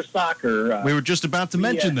Alexander Soccer. We were just about to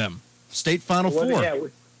mention them. State Final Four. Yeah,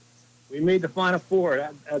 we made the Final Four.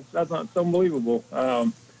 That's unbelievable.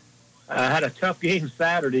 I had a tough game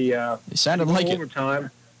Saturday. It sounded like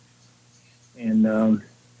overtime. And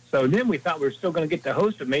so then we thought we were still going to get to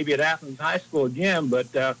host it maybe at Athens High School again, but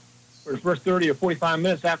for the first 30 or 45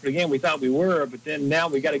 minutes after the game, we thought we were, but then now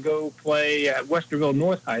we got to go play at Westerville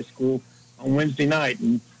North High School on Wednesday night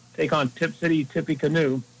and take on Tip City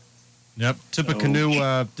Tippecanoe. Yep,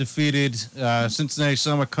 Tippecanoe defeated Cincinnati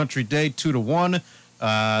Summer Country Day 2-1.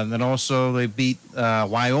 And then also they beat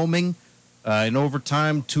Wyoming in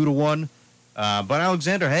overtime 2-1. But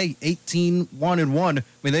Alexander, hey, 18-1-1. I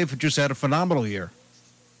mean, they've just had a phenomenal year.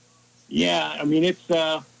 Yeah, I mean, it's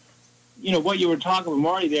what you were talking with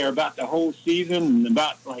Marty there about the whole season and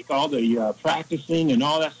about like all the practicing and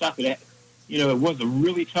all that stuff. It was a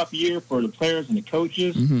really tough year for the players and the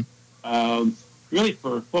coaches. Mm-hmm. Really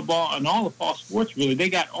for football and all the fall sports, really, they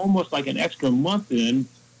got almost like an extra month in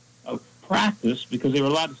of practice because they were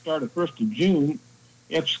allowed to start the 1st of June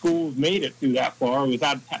if schools made it through that far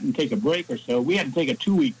without having to take a break or so. We had to take a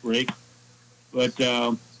 2-week break, but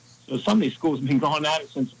so some of these schools have been going at it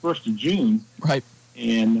since the 1st of June. Right.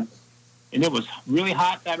 And it was really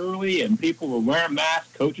hot that early, and people were wearing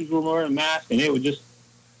masks, coaches were wearing masks, and it was just,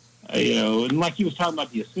 and like he was talking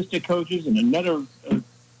about the assistant coaches and another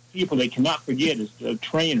people they cannot forget is the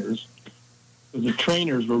trainers, because the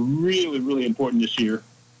trainers were really, really important this year.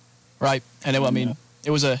 Right, and it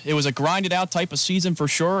was a grinded out type of season for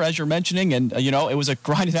sure, as you're mentioning, and it was a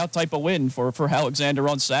grinded out type of win for Alexander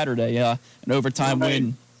on Saturday, an overtime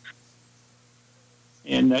win.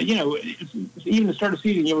 And even the start of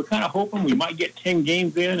the season, we're kind of hoping we might get 10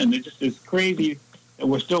 games in, and it just is crazy that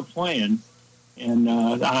we're still playing. And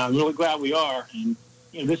I'm really glad we are. And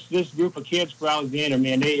this group of kids for Alexander,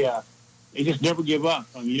 man, they just never give up.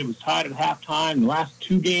 I mean, it was tied at halftime. The last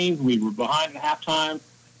 2 games, we were behind at halftime.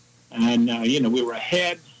 And, we were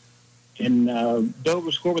ahead. And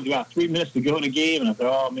Dover scored with about 3 minutes to go in the game. And I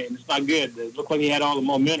thought, oh, man, it's not good. It looked like he had all the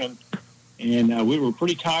momentum. And we were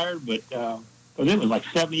pretty tired, but because it was like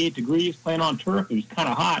 78 degrees playing on turf. It was kind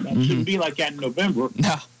of hot. It shouldn't be like that in November.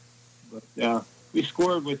 No. But we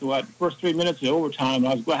scored with, first 3 minutes of overtime.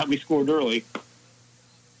 I was glad we scored early.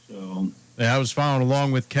 So yeah, I was following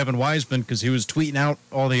along with Kevin Wiseman because he was tweeting out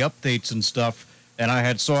all the updates and stuff, and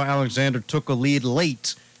I saw Alexander took a lead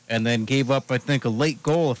late and then gave up, I think, a late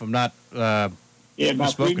goal, if I'm not about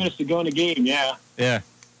misspoken. 3 minutes to go in the game, yeah. Yeah.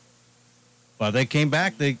 But they came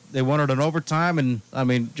back. They won it in overtime, and, I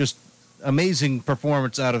mean, just amazing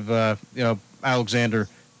performance out of, Alexander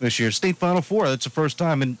this year. State Final Four, that's the first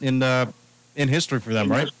time in history for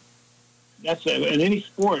them, right? That's in any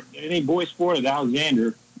sport, any boy sport at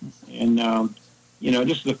Alexander. And,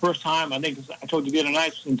 this is the first time, I think, I told you the other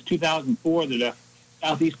night, since 2004 that a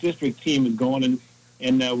Southeast District team is going.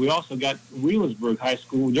 And we also got Wheelersburg High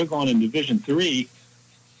School. They're going in Division III,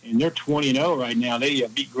 and they're 20-0 right now. They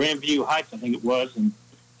beat Grandview Heights, I think it was, and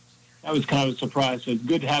that was kind of a surprise. So it's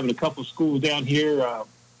good to have a couple of schools down here.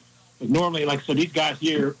 But normally, like I said, these guys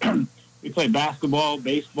here, we play basketball,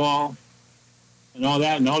 baseball, and all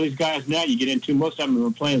that. And all these guys now you get into, most of them are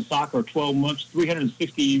playing soccer 12 months,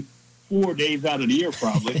 364 days out of the year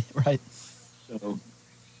probably. Right. So,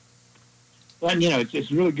 but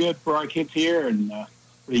it's really good for our kids here and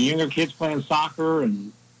for the younger kids playing soccer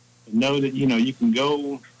and know that you can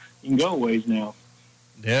go a ways now.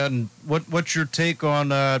 Yeah, and what's your take on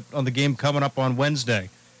the game coming up on Wednesday?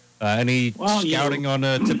 Any scouting on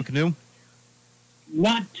Tippecanoe?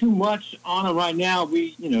 Not too much on it right now.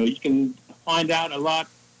 You can find out a lot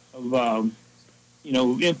of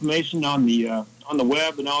information on the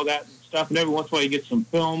web and all that stuff. And every once in a while you get some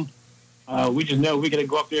film. We just know we got to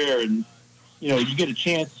go up there and you get a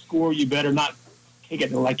chance to score. You better not kick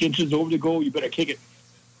it like inches over the goal. You better kick it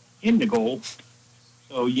in the goal.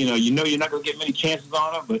 So you're not going to get many chances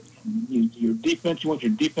on it. But your defense, you want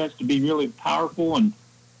your defense to be really powerful, and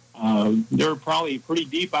they're probably pretty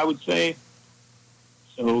deep, I would say.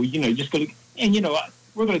 So just going to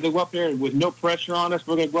we're going to go up there with no pressure on us.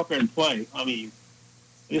 We're going to go up there and play. I mean,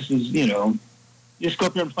 this is just go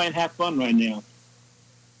up there and play and have fun right now.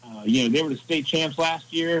 They were the state champs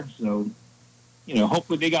last year, so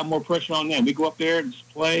hopefully they got more pressure on them. We go up there and just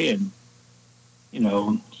play and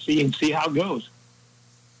see how it goes.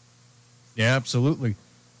 Yeah, absolutely.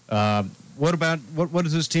 What about what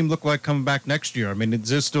does this team look like coming back next year? I mean, is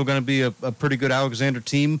this still going to be a pretty good Alexander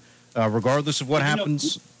team, regardless of what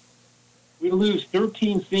happens? We lose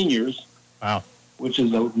 13 seniors. Wow. Which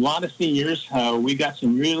is a lot of seniors. We got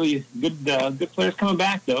some really good players coming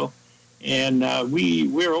back, though. And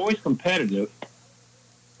we're always competitive.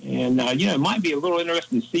 And, it might be a little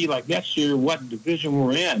interesting to see, like, next year what division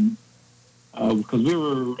we're in. Because we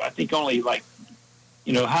were, I think, only, like,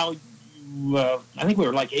 I think we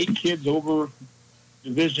were like 8 kids over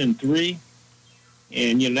Division 3.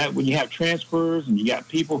 And, that when you have transfers and you got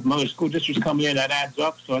people from other school districts coming in, that adds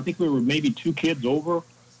up. So I think we were maybe 2 kids over.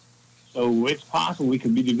 So it's possible we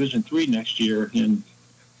could be Division 3 next year. And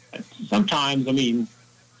sometimes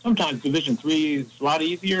Division 3 is a lot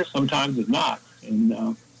easier. Sometimes it's not.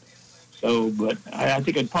 And but I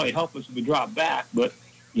think it'd probably help us if we drop back. But,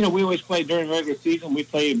 we always play during the regular season. We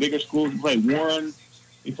play bigger schools. We play Warren.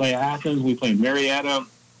 We play Athens. We play Marietta,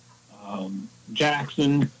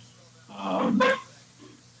 Jackson.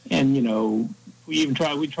 And, we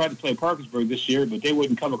tried to play Parkersburg this year, but they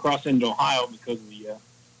wouldn't come across into Ohio because of the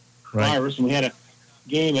virus. And we had a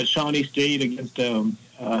game at Shawnee State against John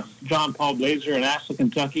Paul Blazer in Ashland,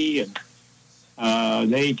 Kentucky, and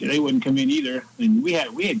they wouldn't come in either. And we had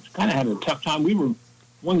kind of had a tough time. We were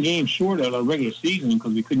one game short of a regular season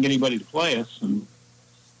because we couldn't get anybody to play us. And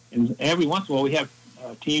every once in a while we have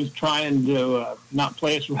teams trying to not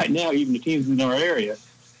play us right now, even the teams in our area.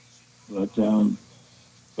 But we'll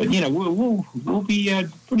be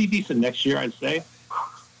pretty decent next year, I'd say.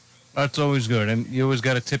 That's always good, and you always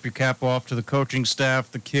got to tip your cap off to the coaching staff,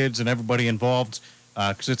 the kids, and everybody involved,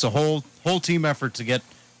 because it's a whole team effort to get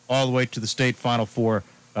all the way to the state Final Four,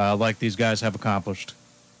 like these guys have accomplished.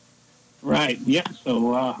 Right. Yeah.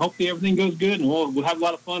 So hopefully everything goes good, and we'll have a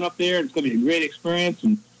lot of fun up there. It's going to be a great experience,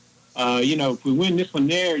 and if we win this one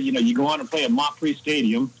there, you go on and play at Montpree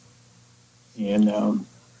Stadium, and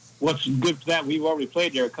what's good for that, we've already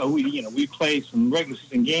played there. We play some regular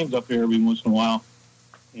season games up there every once in a while.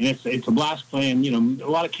 And it's a blast playing. A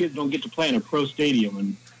lot of kids don't get to play in a pro stadium,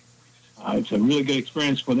 and it's a really good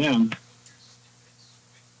experience for them.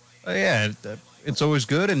 Yeah, it's always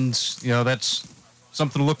good, and that's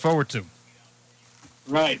something to look forward to.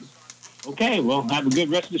 Right. Okay. Well, have a good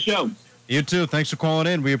rest of the show. You too. Thanks for calling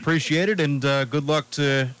in. We appreciate it, and good luck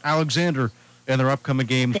to Alexander in their upcoming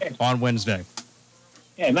game on Wednesday.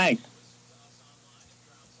 Yeah, thanks.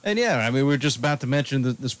 And we were just about to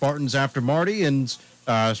mention the Spartans after Marty, and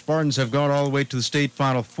Spartans have gone all the way to the state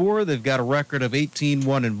Final Four. They've got a record of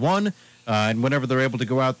 18-1-1, and whenever they're able to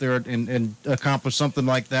go out there and accomplish something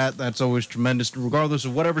like that, that's always tremendous. Regardless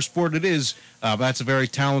of whatever sport it is, that's a very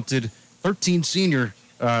talented 13 senior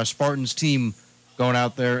Spartans team going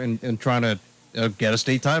out there and trying to get a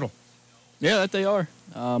state title. Yeah, that they are.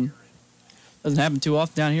 Doesn't happen too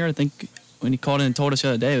often down here. I think when he called in and told us the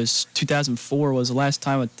other day, it was 2004 was the last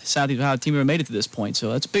time a Southeast Ohio team ever made it to this point.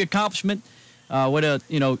 So that's a big accomplishment. Way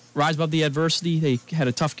to, rise above the adversity. They had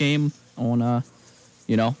a tough game on,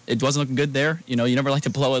 it wasn't looking good there. You never like to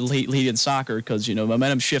blow a lead in soccer because,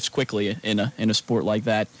 momentum shifts quickly in a sport like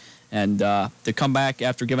that. And to come back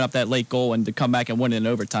after giving up that late goal and to come back and win it in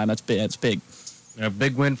overtime, that's big. That's big. A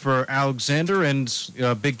big win for Alexander, and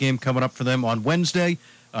a big game coming up for them on Wednesday.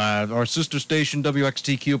 Our sister station,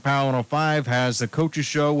 WXTQ Power 105, has the coaches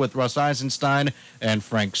show with Russ Eisenstein and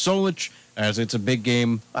Frank Solich, as it's a big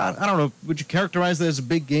game. I don't know, would you characterize that as a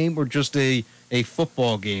big game or just a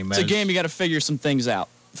football game? It's a game you got to figure some things out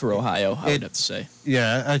for Ohio, I would have to say.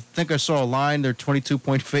 Yeah, I think I saw a line. They're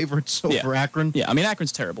 22-point favorites over Akron. Yeah,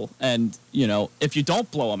 Akron's terrible. And, if you don't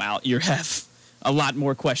blow them out, you have a lot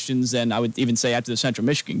more questions than I would even say after the Central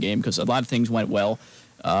Michigan game, because a lot of things went well,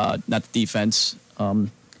 not the defense.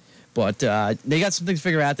 But they got some things to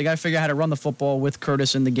figure out. They got to figure out how to run the football with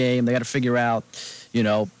Curtis in the game. They got to figure out,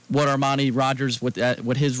 what Armani Rogers,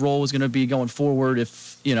 what his role was going to be going forward.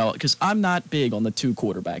 If because I'm not big on the 2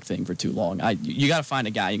 quarterback thing for too long. You got to find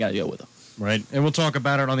a guy. You got to go with him. Right, and we'll talk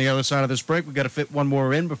about it on the other side of this break. We've got to fit one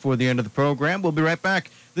more in before the end of the program. We'll be right back.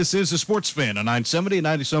 This is The Sports Fan on 970 and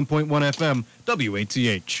 97.1 FM,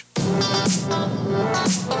 WATH.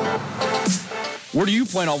 Where do you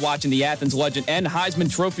plan on watching the Athens legend and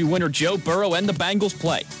Heisman Trophy winner Joe Burrow and the Bengals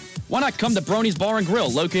play? Why not come to Brony's Bar and Grill,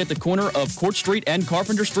 located at the corner of Court Street and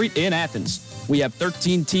Carpenter Street in Athens? We have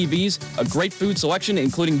 13 TVs, a great food selection,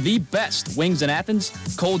 including the best wings in Athens,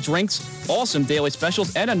 cold drinks, awesome daily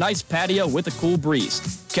specials, and a nice patio with a cool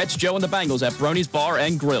breeze. Catch Joe and the Bengals at Brony's Bar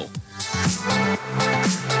and Grill.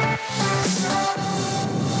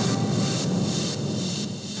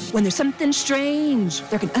 When there's something strange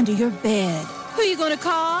lurking under your bed, who are you going to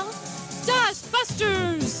call?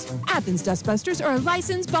 Dustbusters! Athens Dustbusters are a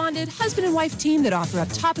licensed, bonded husband and wife team that offer up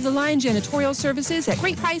top-of-the-line janitorial services at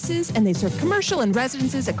great prices, and they serve commercial and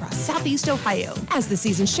residences across Southeast Ohio. As the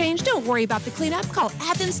seasons change, don't worry about the cleanup. Call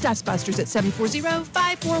Athens Dustbusters at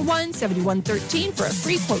 740-541-7113 for a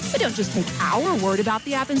free quote. But don't just take our word about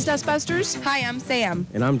the Athens Dustbusters. Hi, I'm Sam.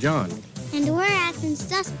 And I'm John. And we're Athens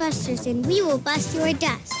Dustbusters, and we will bust your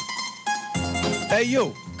dust. Hey,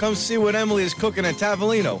 you. Come see what Emily is cooking at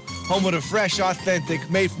Tavolino, home of the fresh, authentic,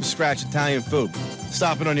 made-from-scratch Italian food.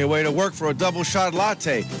 Stop in on your way to work for a double-shot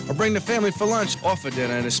latte, or bring the family for lunch or for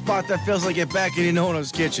dinner in a spot that feels like you're back in your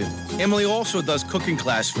nonna's kitchen. Emily also does cooking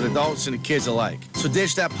class for the adults and the kids alike. So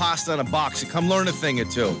dish that pasta in a box and come learn a thing or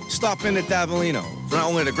two. Stop in at Tavolino for not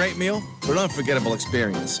only a great meal, but an unforgettable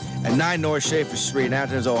experience. At 9 North Schaefer Street in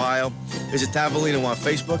Athens, Ohio, visit Tavolino on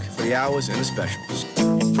Facebook for the hours and the specials.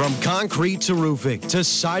 From concrete to roofing to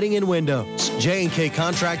siding and windows, J&K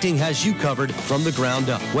Contracting has you covered from the ground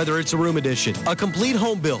up. Whether it's a room addition, a complete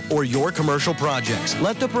home build, or your commercial projects,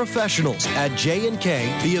 let the professionals at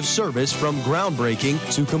J&K be of service from groundbreaking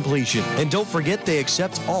to completion. And don't forget they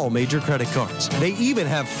accept all major credit cards. They even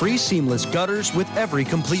have free seamless gutters with every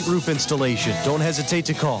complete roof installation. Don't hesitate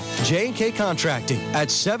to call J&K Contracting at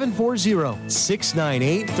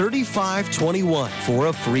 740-698-3521 for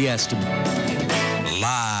a free estimate.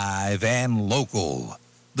 Live and local.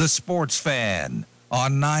 The Sports Fan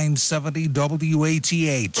on 970 WATH.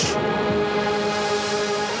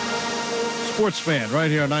 Sports Fan right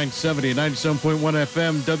here on 970 and 97.1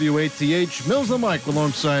 FM WATH. Mills the mic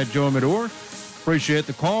alongside Joe Medor. Appreciate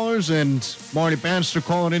the callers and Marty Bannister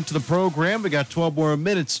calling into the program. We got 12 more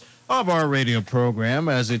minutes of our radio program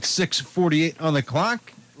as it's 6:48 on the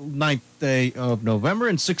clock, 9th day of November,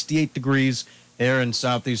 and 68 degrees here in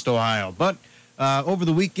Southeast Ohio. But over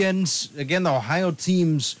the weekends, again, the Ohio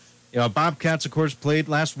teams, Bobcats, of course, played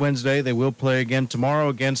last Wednesday. They will play again tomorrow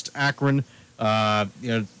against Akron.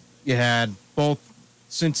 You had both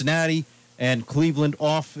Cincinnati and Cleveland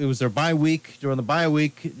off. It was their bye week. During the bye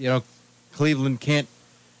week, Cleveland can't.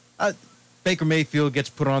 Baker Mayfield gets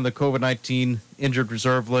put on the COVID-19 injured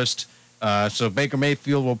reserve list. So Baker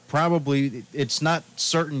Mayfield will probably, it's not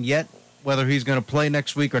certain yet whether he's going to play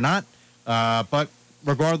next week or not. But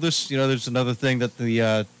regardless, there's another thing that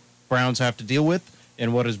the Browns have to deal with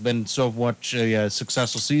in what has been so much a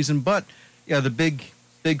successful season. But, the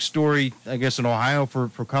big story, I guess, in Ohio for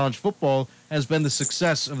college football has been the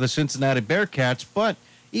success of the Cincinnati Bearcats. But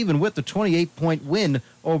even with the 28-point win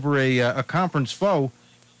over a conference foe,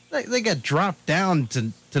 they got dropped down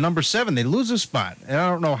to number 7. They lose a spot. And I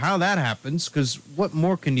don't know how that happens, because what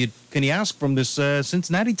more can you ask from this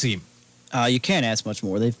Cincinnati team? You can't ask much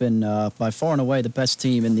more. They've been by far and away the best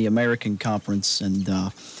team in the American Conference, and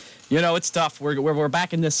it's tough. We're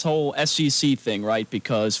back in this whole SEC thing, right?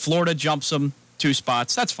 Because Florida jumps them 2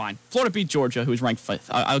 spots. That's fine. Florida beat Georgia, who's ranked 5th.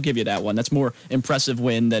 I'll give you that one. That's more impressive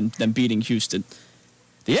win than beating Houston.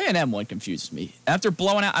 The A&M one confuses me. After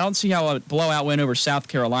blowing out, I don't see how a blowout win over South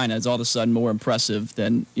Carolina is all of a sudden more impressive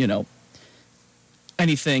than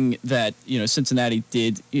anything that Cincinnati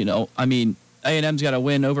did. A&M's got a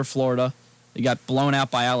win over Florida. They got blown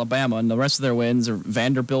out by Alabama, and the rest of their wins are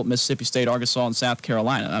Vanderbilt, Mississippi State, Arkansas, and South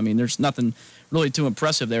Carolina. There's nothing really too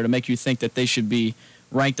impressive there to make you think that they should be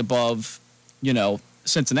ranked above,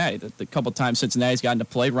 Cincinnati. The couple times Cincinnati's gotten to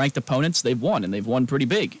play ranked opponents, they've won, and they've won pretty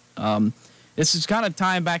big. This is kind of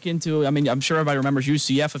tying back into, I'm sure everybody remembers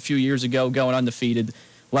UCF a few years ago going undefeated,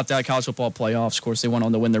 left out of college football playoffs. Of course, they went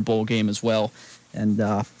on to win their bowl game as well. And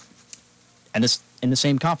it's in the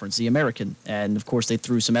same conference, the American. And, of course, they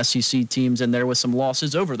threw some SEC teams in there with some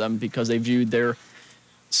losses over them because they viewed their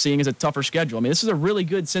seeing as a tougher schedule. I mean, this is a really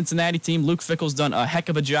good Cincinnati team. Luke Fickell's done a heck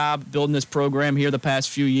of a job building this program here the past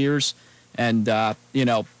few years. And, I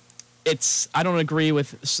don't agree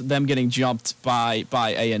with them getting jumped by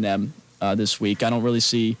A&M this week. I don't really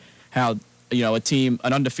see how, an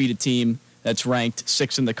undefeated team that's ranked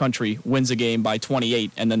 6th in the country wins a game by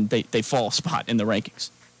 28, and then they fall a spot in the rankings.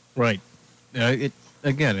 Right. It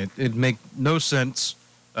make no sense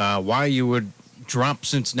why you would drop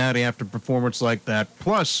Cincinnati after a performance like that.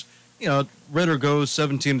 Plus, Ritter goes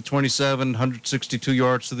 17 to 27, 162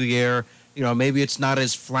 yards through the air. Maybe it's not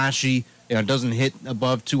as flashy. It doesn't hit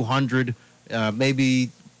above 200.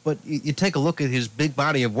 But you take a look at his big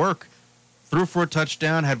body of work. Threw for a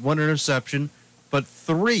touchdown, had 1 interception, but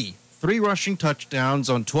three rushing touchdowns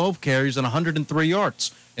on 12 carries and 103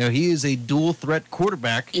 yards. He is a dual-threat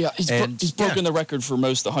quarterback. Yeah, he's broken the record for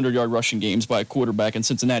most 100-yard rushing games by a quarterback in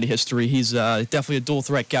Cincinnati history. He's definitely a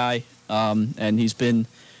dual-threat guy, and he's been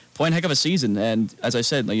playing a heck of a season. And as I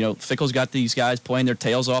said, Fickell's got these guys playing their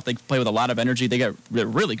tails off. They play with a lot of energy. They're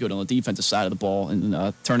really good on the defensive side of the ball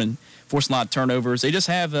and forcing a lot of turnovers. They just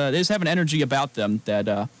have an energy about them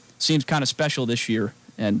that seems kind of special this year,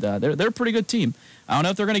 and they're a pretty good team. I don't know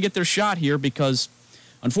if they're going to get their shot here because,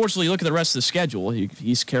 unfortunately, look at the rest of the schedule.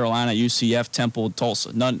 East Carolina, UCF, Temple,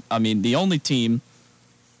 Tulsa. The only team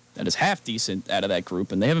that is half decent out of that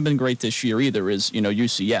group, and they haven't been great this year either, is,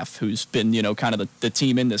 UCF, who's been, kind of the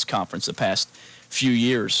team in this conference the past few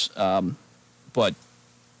years. But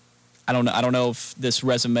I don't know if this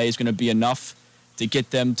resume is going to be enough to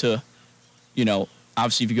get them to,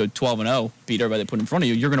 obviously if you go 12-0, beat everybody they put in front of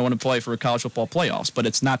you, you're going to want to play for a college football playoffs. But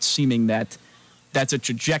it's not seeming that that's a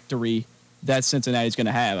trajectory that Cincinnati's going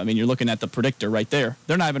to have. I mean, you're looking at the predictor right there.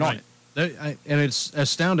 They're not even on it. And it's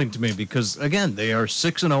astounding to me because, again, they are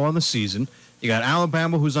 6-0 on the season. You got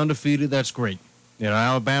Alabama, who's undefeated. That's great.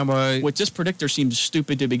 Alabama. Which this predictor seems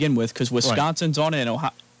stupid to begin with because Wisconsin's on it and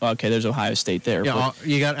Ohio. Okay, there's Ohio State there. Yeah,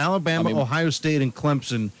 you got Alabama, Ohio State, and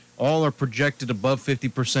Clemson. All are projected above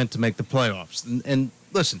 50% to make the playoffs. And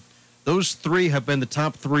listen, those three have been the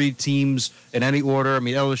top 3 teams in any order. I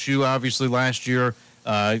mean, LSU, obviously, last year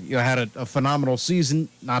had a phenomenal season.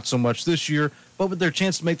 Not so much this year. But with their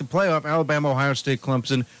chance to make the playoff, Alabama, Ohio State,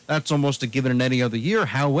 Clemson, that's almost a given in any other year.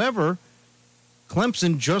 However,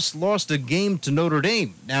 Clemson just lost a game to Notre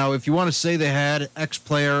Dame. Now, if you want to say they had X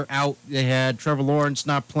player out, they had Trevor Lawrence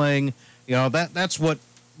not playing, that's what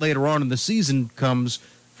later on in the season comes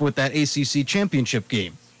with that ACC championship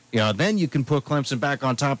game. Then you can put Clemson back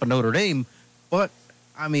on top of Notre Dame. But,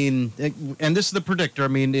 and this is the predictor.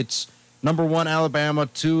 It's number 1, Alabama,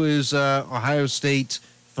 2 is Ohio State,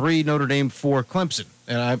 3 Notre Dame, 4 Clemson.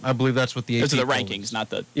 And I believe that's what the AP Those are the rankings, is. not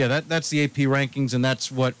the... Yeah, that's the AP rankings, and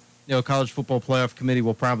that's what College Football Playoff Committee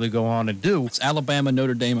will probably go on and do. It's Alabama,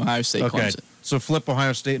 Notre Dame, Ohio State, okay. Clemson. So flip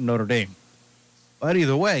Ohio State and Notre Dame. But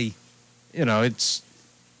either way, it's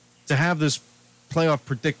to have this playoff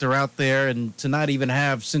predictor out there and to not even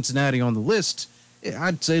have Cincinnati on the list,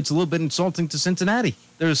 I'd say it's a little bit insulting to Cincinnati.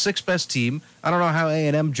 They're the 6th best team. I don't know how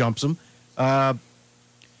A&M jumps them.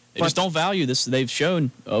 They just don't value this. They've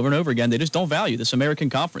shown over and over again, they just don't value this American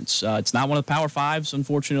Conference. It's not one of the Power Fives,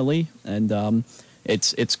 unfortunately, and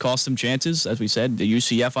it's cost them chances. As we said, the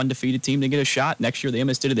UCF undefeated team to get a shot. Next year, they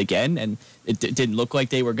almost did it again, and it didn't look like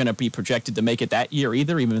they were going to be projected to make it that year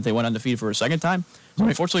either, even if they went undefeated for a second time. So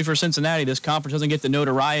unfortunately for Cincinnati, this conference doesn't get the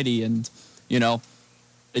notoriety, and,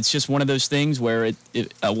 it's just one of those things where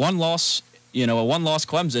a one-loss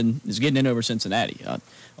Clemson is getting in over Cincinnati.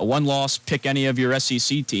 A one-loss, pick any of your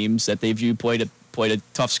SEC teams that they view played a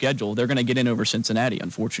tough schedule, they're going to get in over Cincinnati,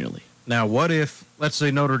 unfortunately. Now, what if, let's say,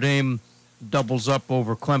 Notre Dame doubles up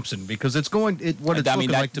over Clemson? Because it's looking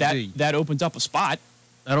like to be. That opens up a spot.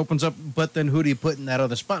 That opens up, but then who do you put in that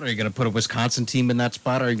other spot? Are you going to put a Wisconsin team in that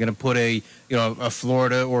spot? Are you going to put a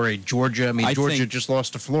Florida or a Georgia? Georgia just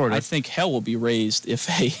lost to Florida. I think hell will be raised if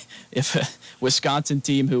a Wisconsin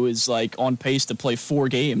team who is on pace to play 4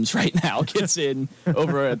 games right now gets in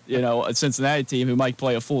over a Cincinnati team who might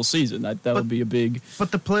play a full season. That would be a big.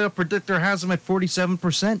 But the playoff predictor has them at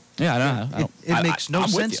 47%. Yeah, I know. It makes no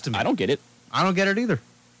sense to me. I don't get it. I don't get it either.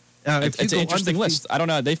 It's an interesting list. I don't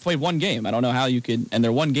know. They've played 1 game. I don't know how you could. And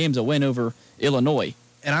their 1 game's a win over Illinois.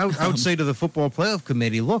 And I would say to the Football Playoff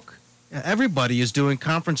Committee, look, everybody is doing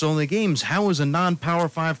conference-only games. How is a non-Power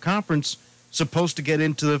 5 conference supposed to get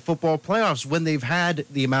into the football playoffs when they've had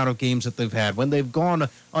the amount of games that they've had, when they've gone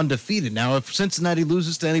undefeated? Now, if Cincinnati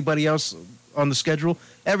loses to anybody else on the schedule,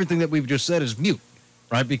 everything that we've just said is mute,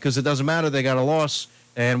 right? Because it doesn't matter. They got a loss.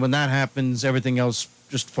 And when that happens, everything else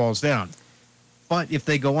just falls down. But if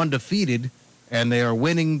they go undefeated and they are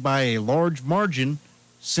winning by a large margin,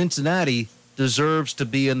 Cincinnati deserves to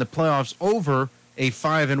be in the playoffs over a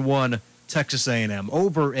 5-1 Texas A&M,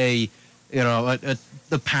 over the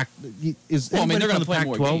Pac. Well, I mean, they're going to play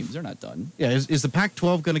Pac-12? more games. They're not done. Yeah, is the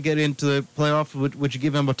Pac-12 going to get into the playoff? Would you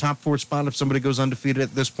give them a top 4 spot if somebody goes undefeated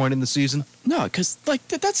at this point in the season? No, because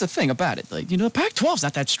that's the thing about it. The Pac-12's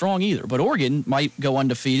not that strong either. But Oregon might go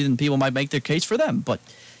undefeated, and people might make their case for them. But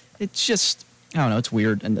it's just, I don't know, it's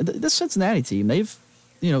weird. And this Cincinnati team, they've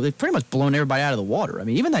pretty much blown everybody out of the water. I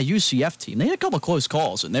mean, even that UCF team, they had a couple of close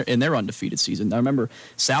calls in their undefeated season. I remember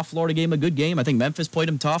South Florida gave them a good game. I think Memphis played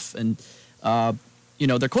them tough, and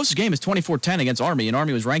their closest game is 24-10 against Army, and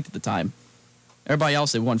Army was ranked at the time. Everybody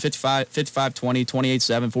else, they won 55-20,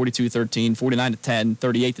 28-7, 42-13, 49-10,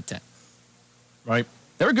 38-10. Right.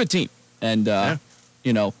 They're a good team, and I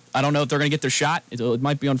don't know if they're going to get their shot. It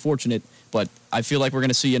might be unfortunate, but I feel like we're going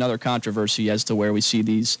to see another controversy as to where we see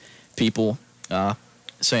these people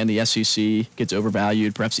saying the SEC gets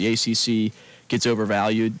overvalued, perhaps the ACC gets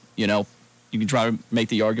overvalued. You can try to make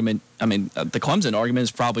the argument. I mean, the Clemson argument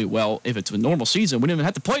is probably, well, if it's a normal season, we didn't even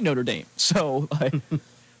have to play Notre Dame. So,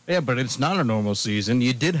 yeah, but it's not a normal season.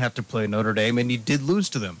 You did have to play Notre Dame, and you did lose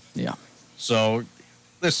to them. Yeah. So,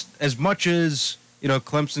 as much as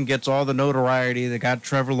Clemson gets all the notoriety, they got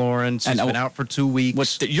Trevor Lawrence. He's been out for 2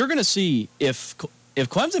 weeks. You're going to see if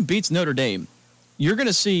Clemson beats Notre Dame, you're going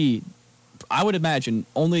to see, I would imagine,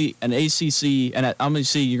 only an ACC, and I'm going to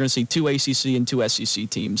see you're going to see 2 ACC and 2 SEC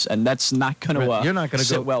teams, and that's not going to you're not going to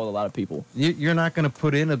sit go well with a lot of people. You're not going to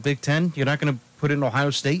put in a Big Ten. You're not going to put in Ohio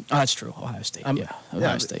State. Oh, that's true. Ohio State.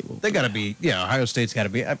 Ohio State. They got to be. Yeah, Ohio State's got to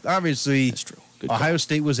be. Obviously, that's true. Ohio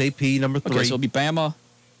State was AP number 3. Okay, so it'll be Bama,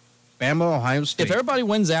 Ohio State. If everybody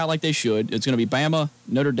wins out like they should, it's going to be Bama,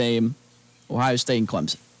 Notre Dame, Ohio State, and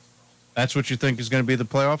Clemson. That's what you think is going to be the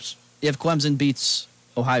playoffs? If Clemson beats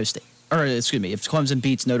Ohio State. Or, excuse me, if Clemson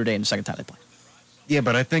beats Notre Dame the second time they play. Yeah,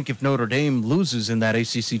 but I think if Notre Dame loses in that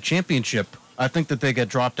ACC championship, I think that they get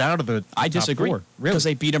dropped out of the I disagree. Top 4. Really? Because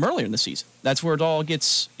they beat them earlier in the season. That's where it all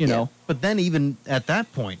gets, know. But then even at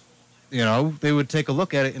that point, they would take a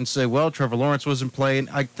look at it and say, well, Trevor Lawrence wasn't playing.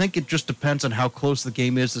 I think it just depends on how close the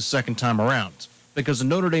game is the second time around. Because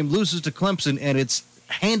Notre Dame loses to Clemson, and it's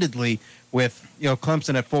handedly with,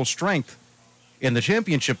 Clemson at full strength in the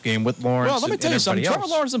championship game with Lawrence. Well, let me tell you something. Trevor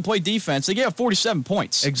Lawrence didn't play defense. They gave up 47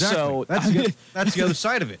 points. Exactly. So, that's the other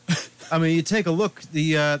side of it. I mean, you take a look.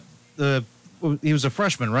 He was a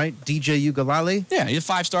freshman, right? DJ Ugalale. Yeah, he's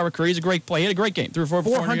a 5-star recruit. He's a great play. He had a great game. Threw for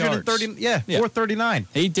 430 yards. Yeah, 439.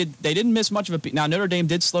 They didn't miss much of a. Now Notre Dame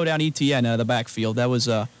did slow down Etienne out of the backfield. That was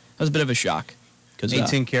a bit of a shock because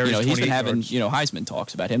 18 carries. He's been having yards. Heisman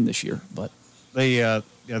talks about him this year, but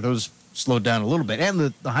those slowed down a little bit, and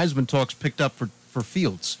the Heisman talks picked up for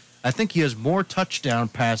Fields. I think he has more touchdown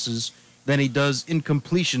passes than he does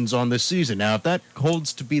incompletions on this season. Now, if that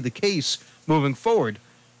holds to be the case moving forward,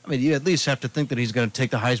 I mean, you at least have to think that he's going to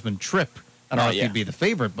take the Heisman trip. I don't know if he'd be the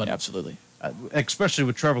favorite, but absolutely, especially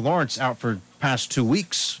with Trevor Lawrence out for past 2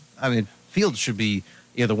 weeks. I mean, Fields should be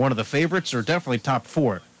either one of the favorites or definitely top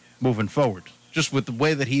 4 moving forward. Just with the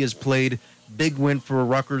way that he has played, big win for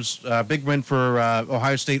Rutgers, big win for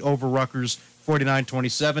Ohio State over Rutgers,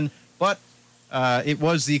 49-27. But it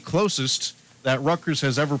was the closest that Rutgers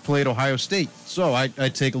has ever played Ohio State. So I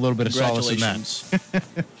take a little bit of solace in that.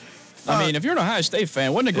 I mean, if you're an Ohio State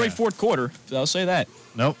fan, wasn't a great fourth quarter. I'll say that.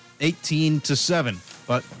 Nope, 18-7.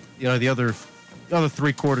 But the other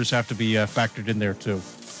 3 quarters have to be factored in there too.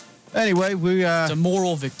 Anyway, it's a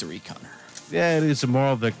moral victory, Connor. Yeah, it is a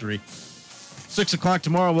moral victory. 6 o'clock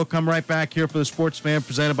tomorrow, we'll come right back here for the Sports Fan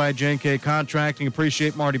presented by J&K Contracting.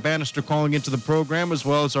 Appreciate Marty Bannister calling into the program as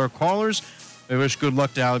well as our callers. We wish good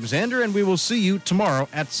luck to Alexander, and we will see you tomorrow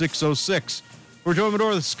at 6:06. For Joe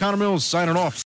Medora, this is Connor Mills signing off.